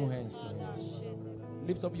your two hands to Him.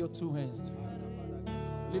 Lift up your two hands to Him.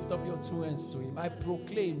 Lift up your two hands to Him. I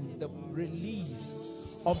proclaim the release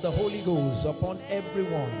of the Holy Ghost upon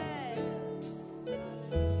everyone.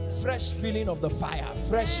 Fresh feeling of the fire.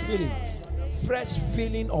 Fresh feeling. Fresh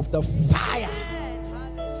feeling of the fire.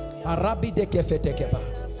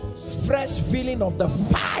 Fresh feeling of the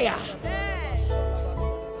fire.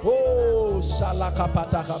 Oh,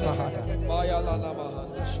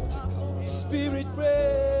 Spirit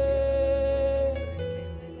pray.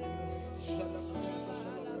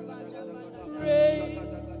 Pray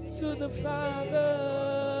to the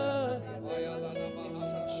Father.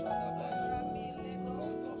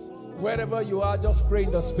 Wherever you are, just pray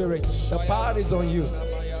in the Spirit. The power is on you.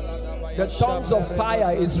 The tongues of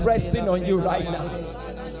fire is resting on you right now.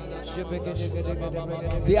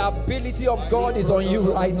 The ability of God is on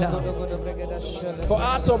you right now. For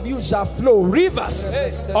out of you shall flow rivers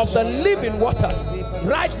of the living waters.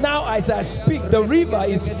 Right now as I speak, the river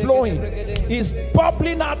is flowing. Is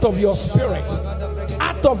bubbling out of your spirit,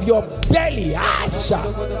 out of your belly. Asha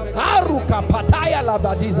Aruka Pataya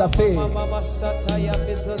Labadiza Fe.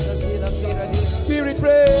 Spirit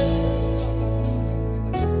pray.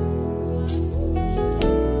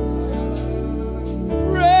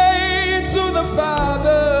 Pray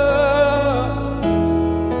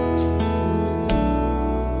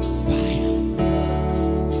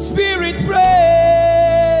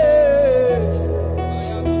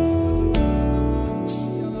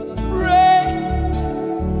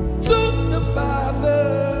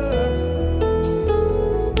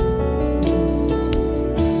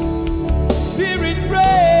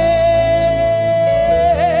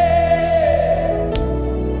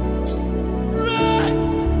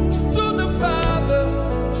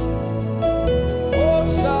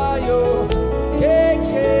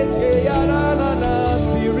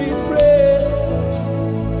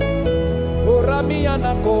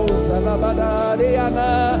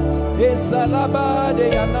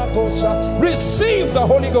Receive the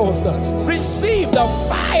Holy Ghost. Receive the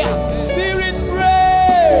fire. Spirit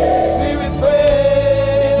pray. Spirit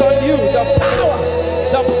pray. It's on you. The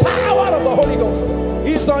power of the Holy Ghost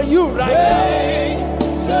is on you right now.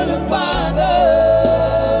 To the Father.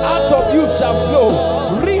 Out of you shall flow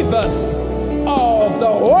rivers of the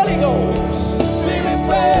Holy Ghost. Spirit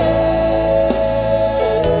pray.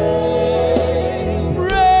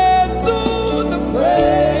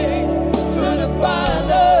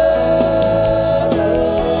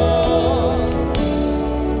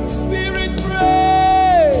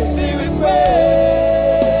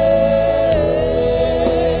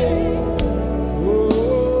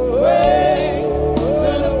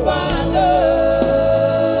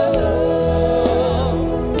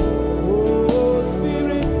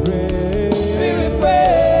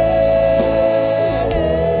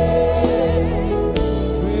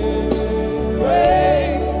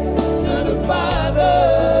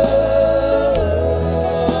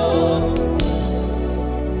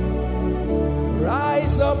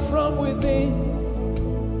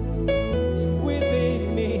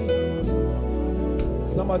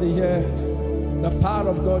 Somebody here, the power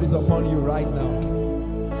of God is upon you right now.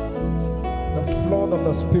 The flood of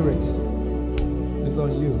the Spirit is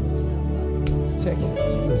on you. Take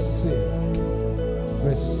it, receive,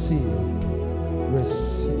 receive,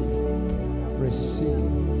 receive,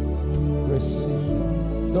 receive,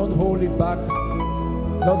 receive. Don't hold it back.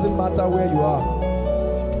 Doesn't matter where you are.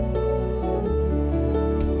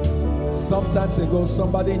 Sometimes ago,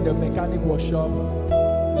 somebody in the mechanic workshop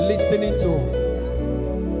listening to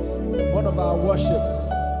one of our worship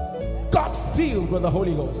got filled with the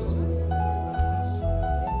Holy Ghost.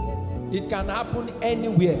 It can happen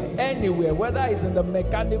anywhere, whether it's in the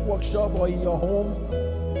mechanic workshop or in your home,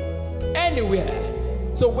 anywhere.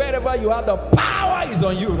 So wherever you are, the power is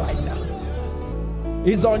on you right now.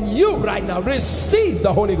 It's on you right now. Receive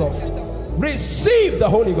the Holy Ghost. Receive the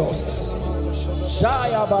Holy Ghost.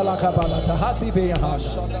 Shaya balaka balata hasibe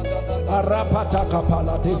yahanda arapata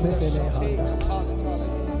kapala desefele.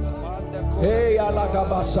 Hey,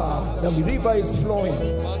 Alakabasha, the river is flowing,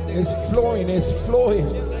 it's flowing, it's flowing.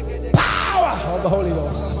 Power of the Holy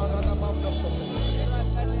Ghost.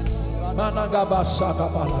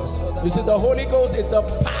 You see, the Holy Ghost is the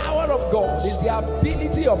power of God, it's the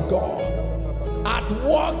ability of God at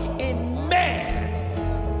work in man.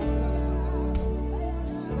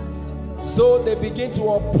 So they begin to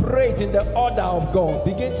operate in the order of God,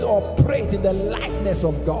 begin to operate in the likeness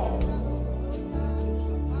of God.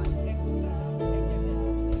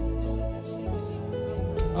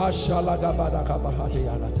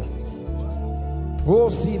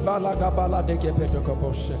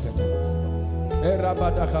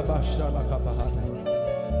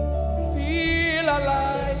 Feel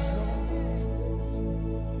alive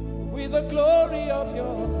with the glory of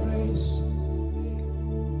your grace.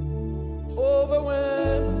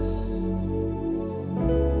 Overwhelm us,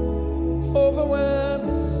 overwhelm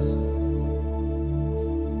us.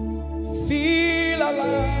 Feel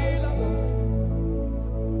alive, Lord,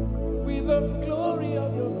 with the glory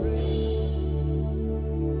of your grace.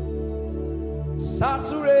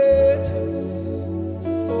 Saturate us,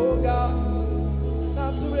 oh God,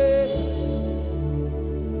 saturate us.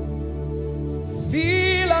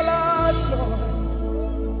 Feel alive, Lord.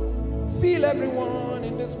 Feel everyone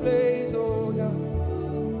in this place, oh God.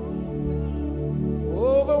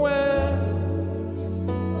 Overwhelm,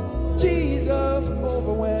 Jesus,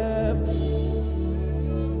 overwhelm.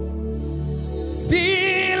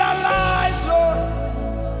 Feel alive, Lord,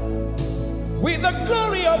 with the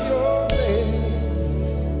glory of your grace.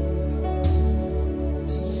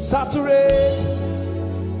 Saturate,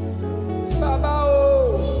 Baba,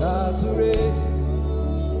 oh, saturate.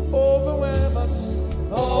 Overwhelm us,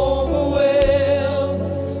 overwhelm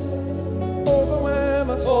us, overwhelm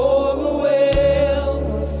us,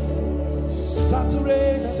 overwhelm us.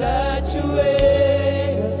 Saturate,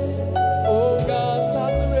 saturate us, oh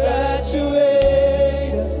God,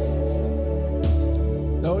 saturate us.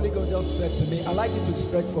 The Holy Ghost just said to me, I'd like you to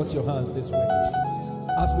stretch forth your hands this way.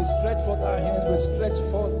 As we stretch forth our hands, we stretch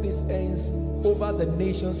forth these hands over the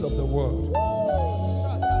nations of the world.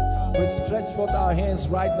 We stretch forth our hands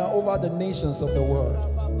right now over the nations of the world.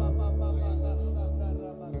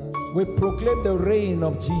 We proclaim the reign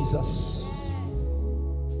of Jesus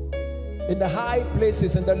in the high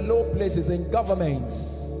places, in the low places, in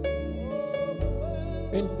governments,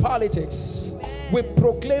 in politics. We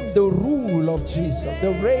proclaim the rule of Jesus,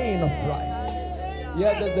 the reign of Christ.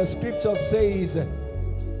 Yet as the scripture says,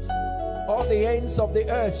 all the ends of the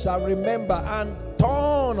earth shall remember and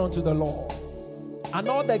Zion unto the Lord, and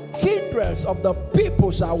all the kindreds of the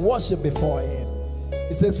people shall worship before him.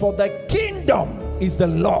 It says, for the kingdom is the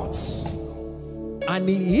Lord's, and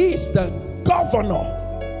he is the governor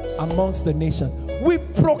amongst the nations. We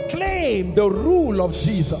proclaim the rule of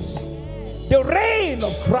Jesus, the reign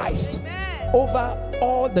of Christ over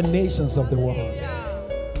all the nations of the world.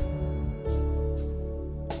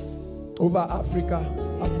 Over Africa,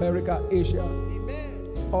 America, Asia,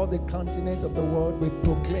 all the continents of the world, we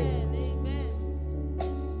proclaim.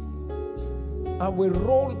 And we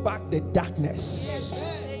roll back the darkness.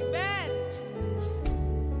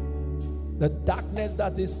 The darkness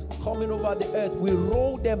that is coming over the earth, we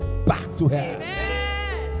roll them back to hell.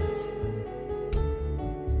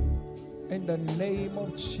 In the name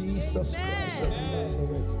of Jesus Christ of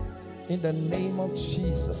Nazareth. In the name of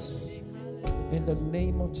Jesus. In the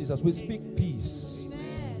name of Jesus. We speak peace.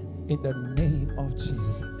 In the name of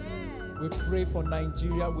Jesus. We pray for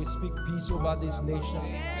Nigeria. We speak peace over this nation.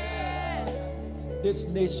 This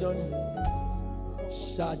nation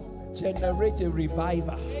shall generate a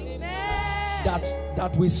revival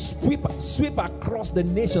that will sweep across the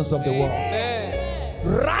nations of the world.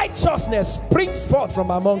 Righteousness spring forth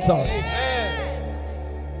from amongst us.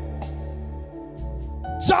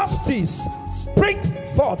 Justice spring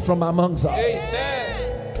forth from amongst us.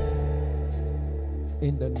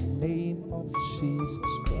 In the name of Jesus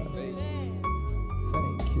Christ.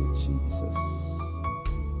 Thank you, Jesus.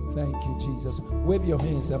 Thank you, Jesus. Wave your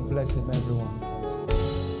hands and bless him, everyone.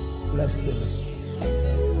 Bless him.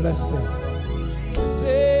 Bless him.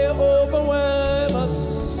 Say, overwhelm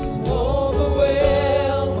us.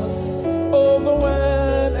 Overwhelm us.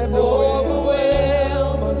 Overwhelm everywhere.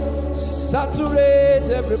 Overwhelm us. Saturate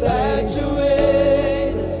every place.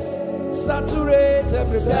 Saturate us. Saturate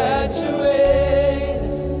every place. Saturate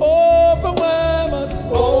us. Overwhelm us.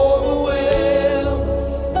 Overwhelm us.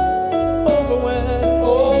 Overwhelm.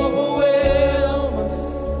 Overwhelm us.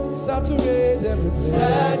 Saturate every place.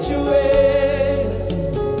 Saturate us.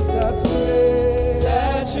 Saturate.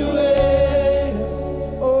 Saturate us.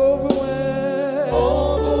 Overwhelm.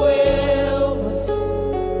 Overwhelm us.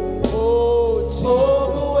 Oh, Jesus.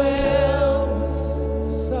 Overwhelm us.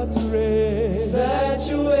 Saturate.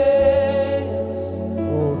 Saturate us.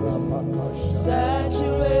 Oh, Rapakash.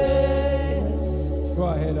 Saturate us. Go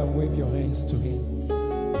ahead and wave your hands to him.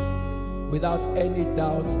 Without any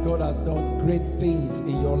doubt, God has done great things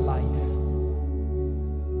in your life.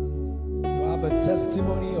 You have a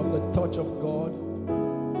testimony of the touch of God.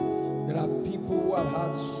 There are people who have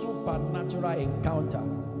had supernatural encounter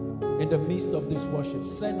in the midst of this worship.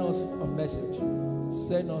 Send us a message.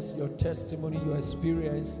 Send us your testimony, your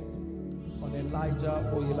experience on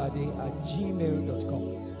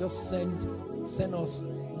ElijahOyelade@gmail.com. Just send us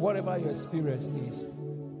whatever your experience is.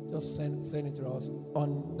 Just send it to us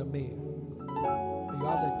on the mail. You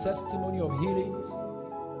have the testimony of healings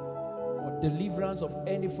or deliverance of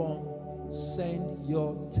any form, send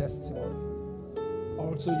your testimony.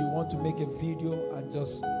 Also, you want to make a video and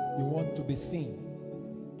you want to be seen,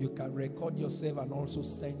 you can record yourself and also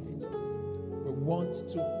send it. We want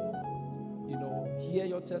to, hear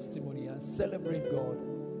your testimony and celebrate God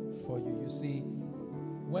for you. You see,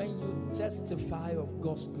 when you testify of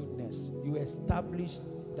God's goodness, you establish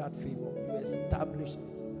that favor. You establish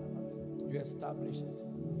it. You establish it.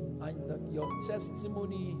 And your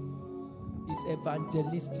testimony is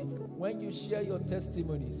evangelistic. When you share your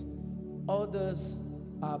testimonies, others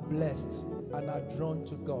are blessed and are drawn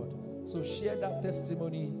to God. So share that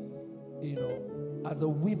testimony, as a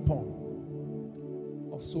weapon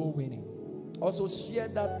of soul winning. Also share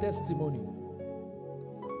that testimony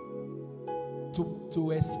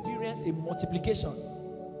to experience a multiplication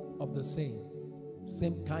of the same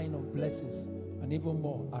kind of blessings and even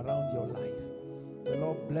more around your life. The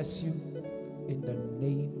Lord bless you in the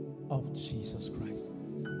name of Jesus Christ.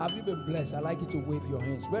 Have you been blessed? I'd like you to wave your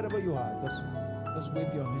hands wherever you are. Just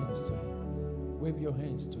wave your hands to him. Wave your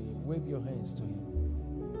hands to him. Wave your hands to him.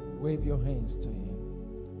 Wave your hands to him.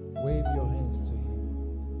 Wave your hands to him.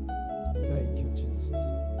 Thank you, Jesus.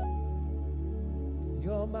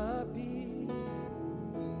 You're my peace.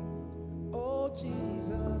 Oh,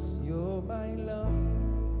 Jesus, you're my love.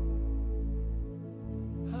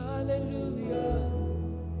 Hallelujah.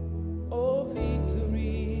 Oh,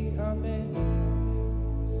 victory. Amen.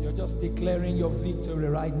 So you're just declaring your victory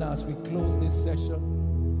right now as we close this session.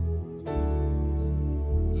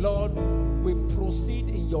 Lord, we proceed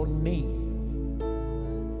in your name.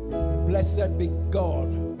 Blessed be God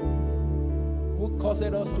who caused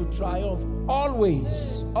us to triumph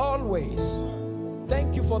always, always.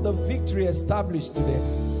 Thank you for the victory established today.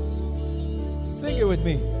 Sing it with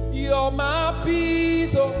me. You're my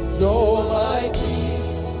peace, oh. You're my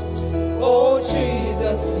peace. Oh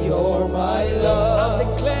Jesus, you're my love. I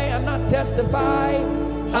declare and I testify.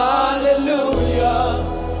 Hallelujah.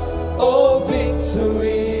 Oh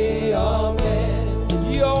victory.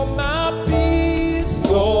 Amen. You're my peace.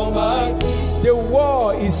 You're my peace. The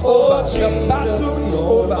war is Oh over. The battle Jesus, is you're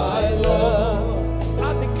over. my love.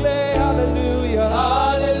 I declare hallelujah.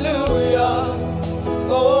 Hallelujah.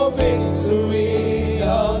 Oh victory.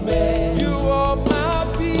 Amen. You are my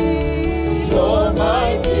peace. You're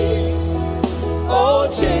my peace. Oh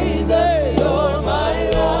Jesus, you're my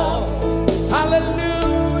love.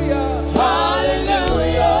 Hallelujah.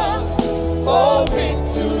 Hallelujah. Oh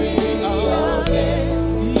victory.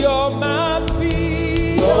 Amen. You're my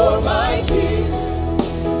peace. You're my peace.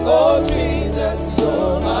 Oh Jesus,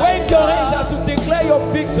 you're my Wave your hands as you declare your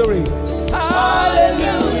victory.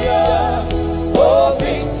 Hallelujah. Oh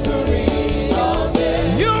victory.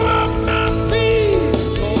 Amen. You are my peace.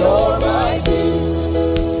 You're my peace.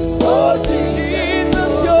 Oh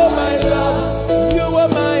Jesus, you're my love. You are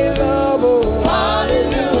my love. Oh.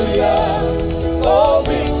 Hallelujah. Oh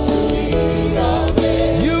victory.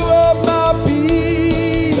 Amen. You are my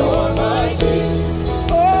peace. You're my peace.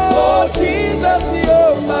 Oh, Jesus,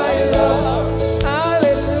 you're my love.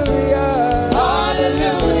 hallelujah.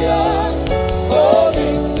 Hallelujah. Oh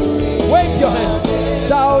victory. Wave your hands.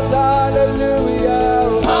 Shout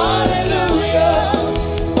hallelujah. Hallelujah.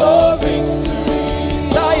 Oh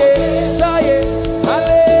victory. Say it, hallelujah.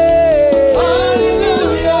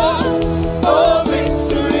 Hallelujah. Oh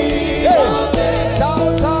victory. Amen.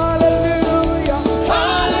 Shout hallelujah.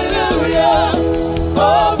 Hallelujah.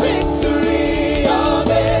 Oh victory.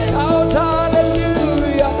 Amen. Shout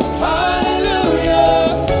hallelujah. Hallelujah.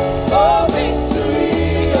 Oh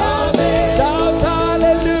victory. Amen. Shout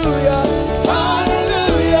hallelujah.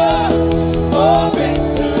 Hallelujah. Oh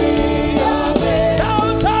victory. Amen.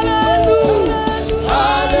 Shout hallelujah.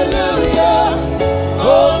 Hallelujah.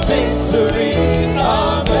 Oh victory.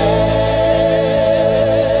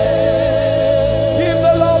 Amen. Give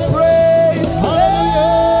the Lord praise.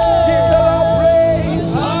 Give the Lord praise.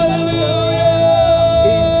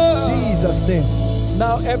 Hallelujah. In Jesus' name.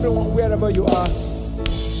 Now, everyone, wherever you are,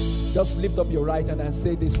 just lift up your right hand and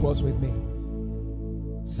say this was with me.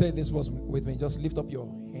 Say this was with me. Just lift up your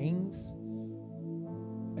hands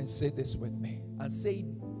and say this with me. And say it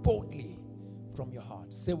boldly from your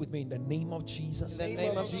heart. Say with me, in the name of Jesus. In the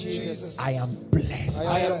name of Jesus. I am blessed.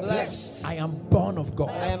 I am blessed. I am born of God.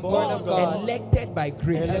 I am born of God. Elected by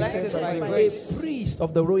grace. Elected by A grace. priest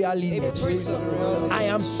of the royal A lineage. priest of the royal I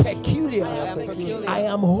am peculiar. I am peculiar. I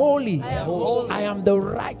am holy. I am holy. I am the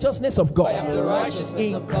righteousness of God. I am the righteousness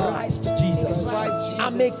in of God. Christ Jesus. In Christ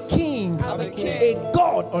I'm a Jesus. king. I'm a king. A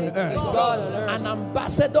God on earth. God on earth. An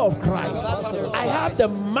ambassador of Christ. Ambassador of I have Christ. the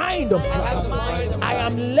mind of have Christ. the mind of I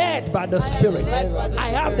am led by the Spirit. led by the I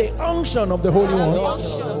have the unction of the Holy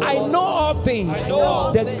One. I know all things. know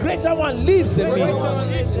all The things. greater one lives in greater one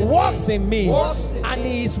lives me, in walks in me, walks in and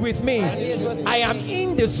he is with me. he is with me. I am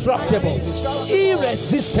indestructible,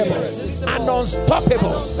 irresistible, and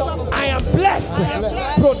unstoppable. I am blessed,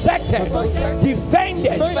 protected,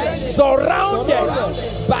 defended, surrounded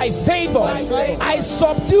by favor. I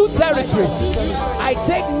subdue territories. I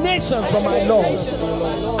take nations from my Lord.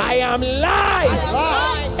 I am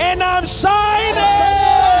light and I'm shining.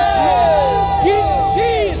 Give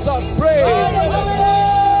Jesus praise.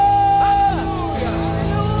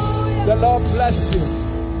 The Lord bless you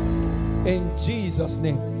in Jesus'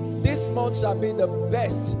 name. This month shall be the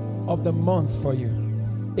best of the month for you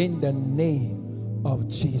in the name of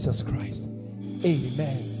Jesus Christ.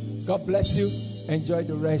 Amen. God bless you. Enjoy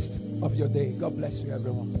the rest of your day. God bless you,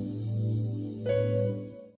 everyone.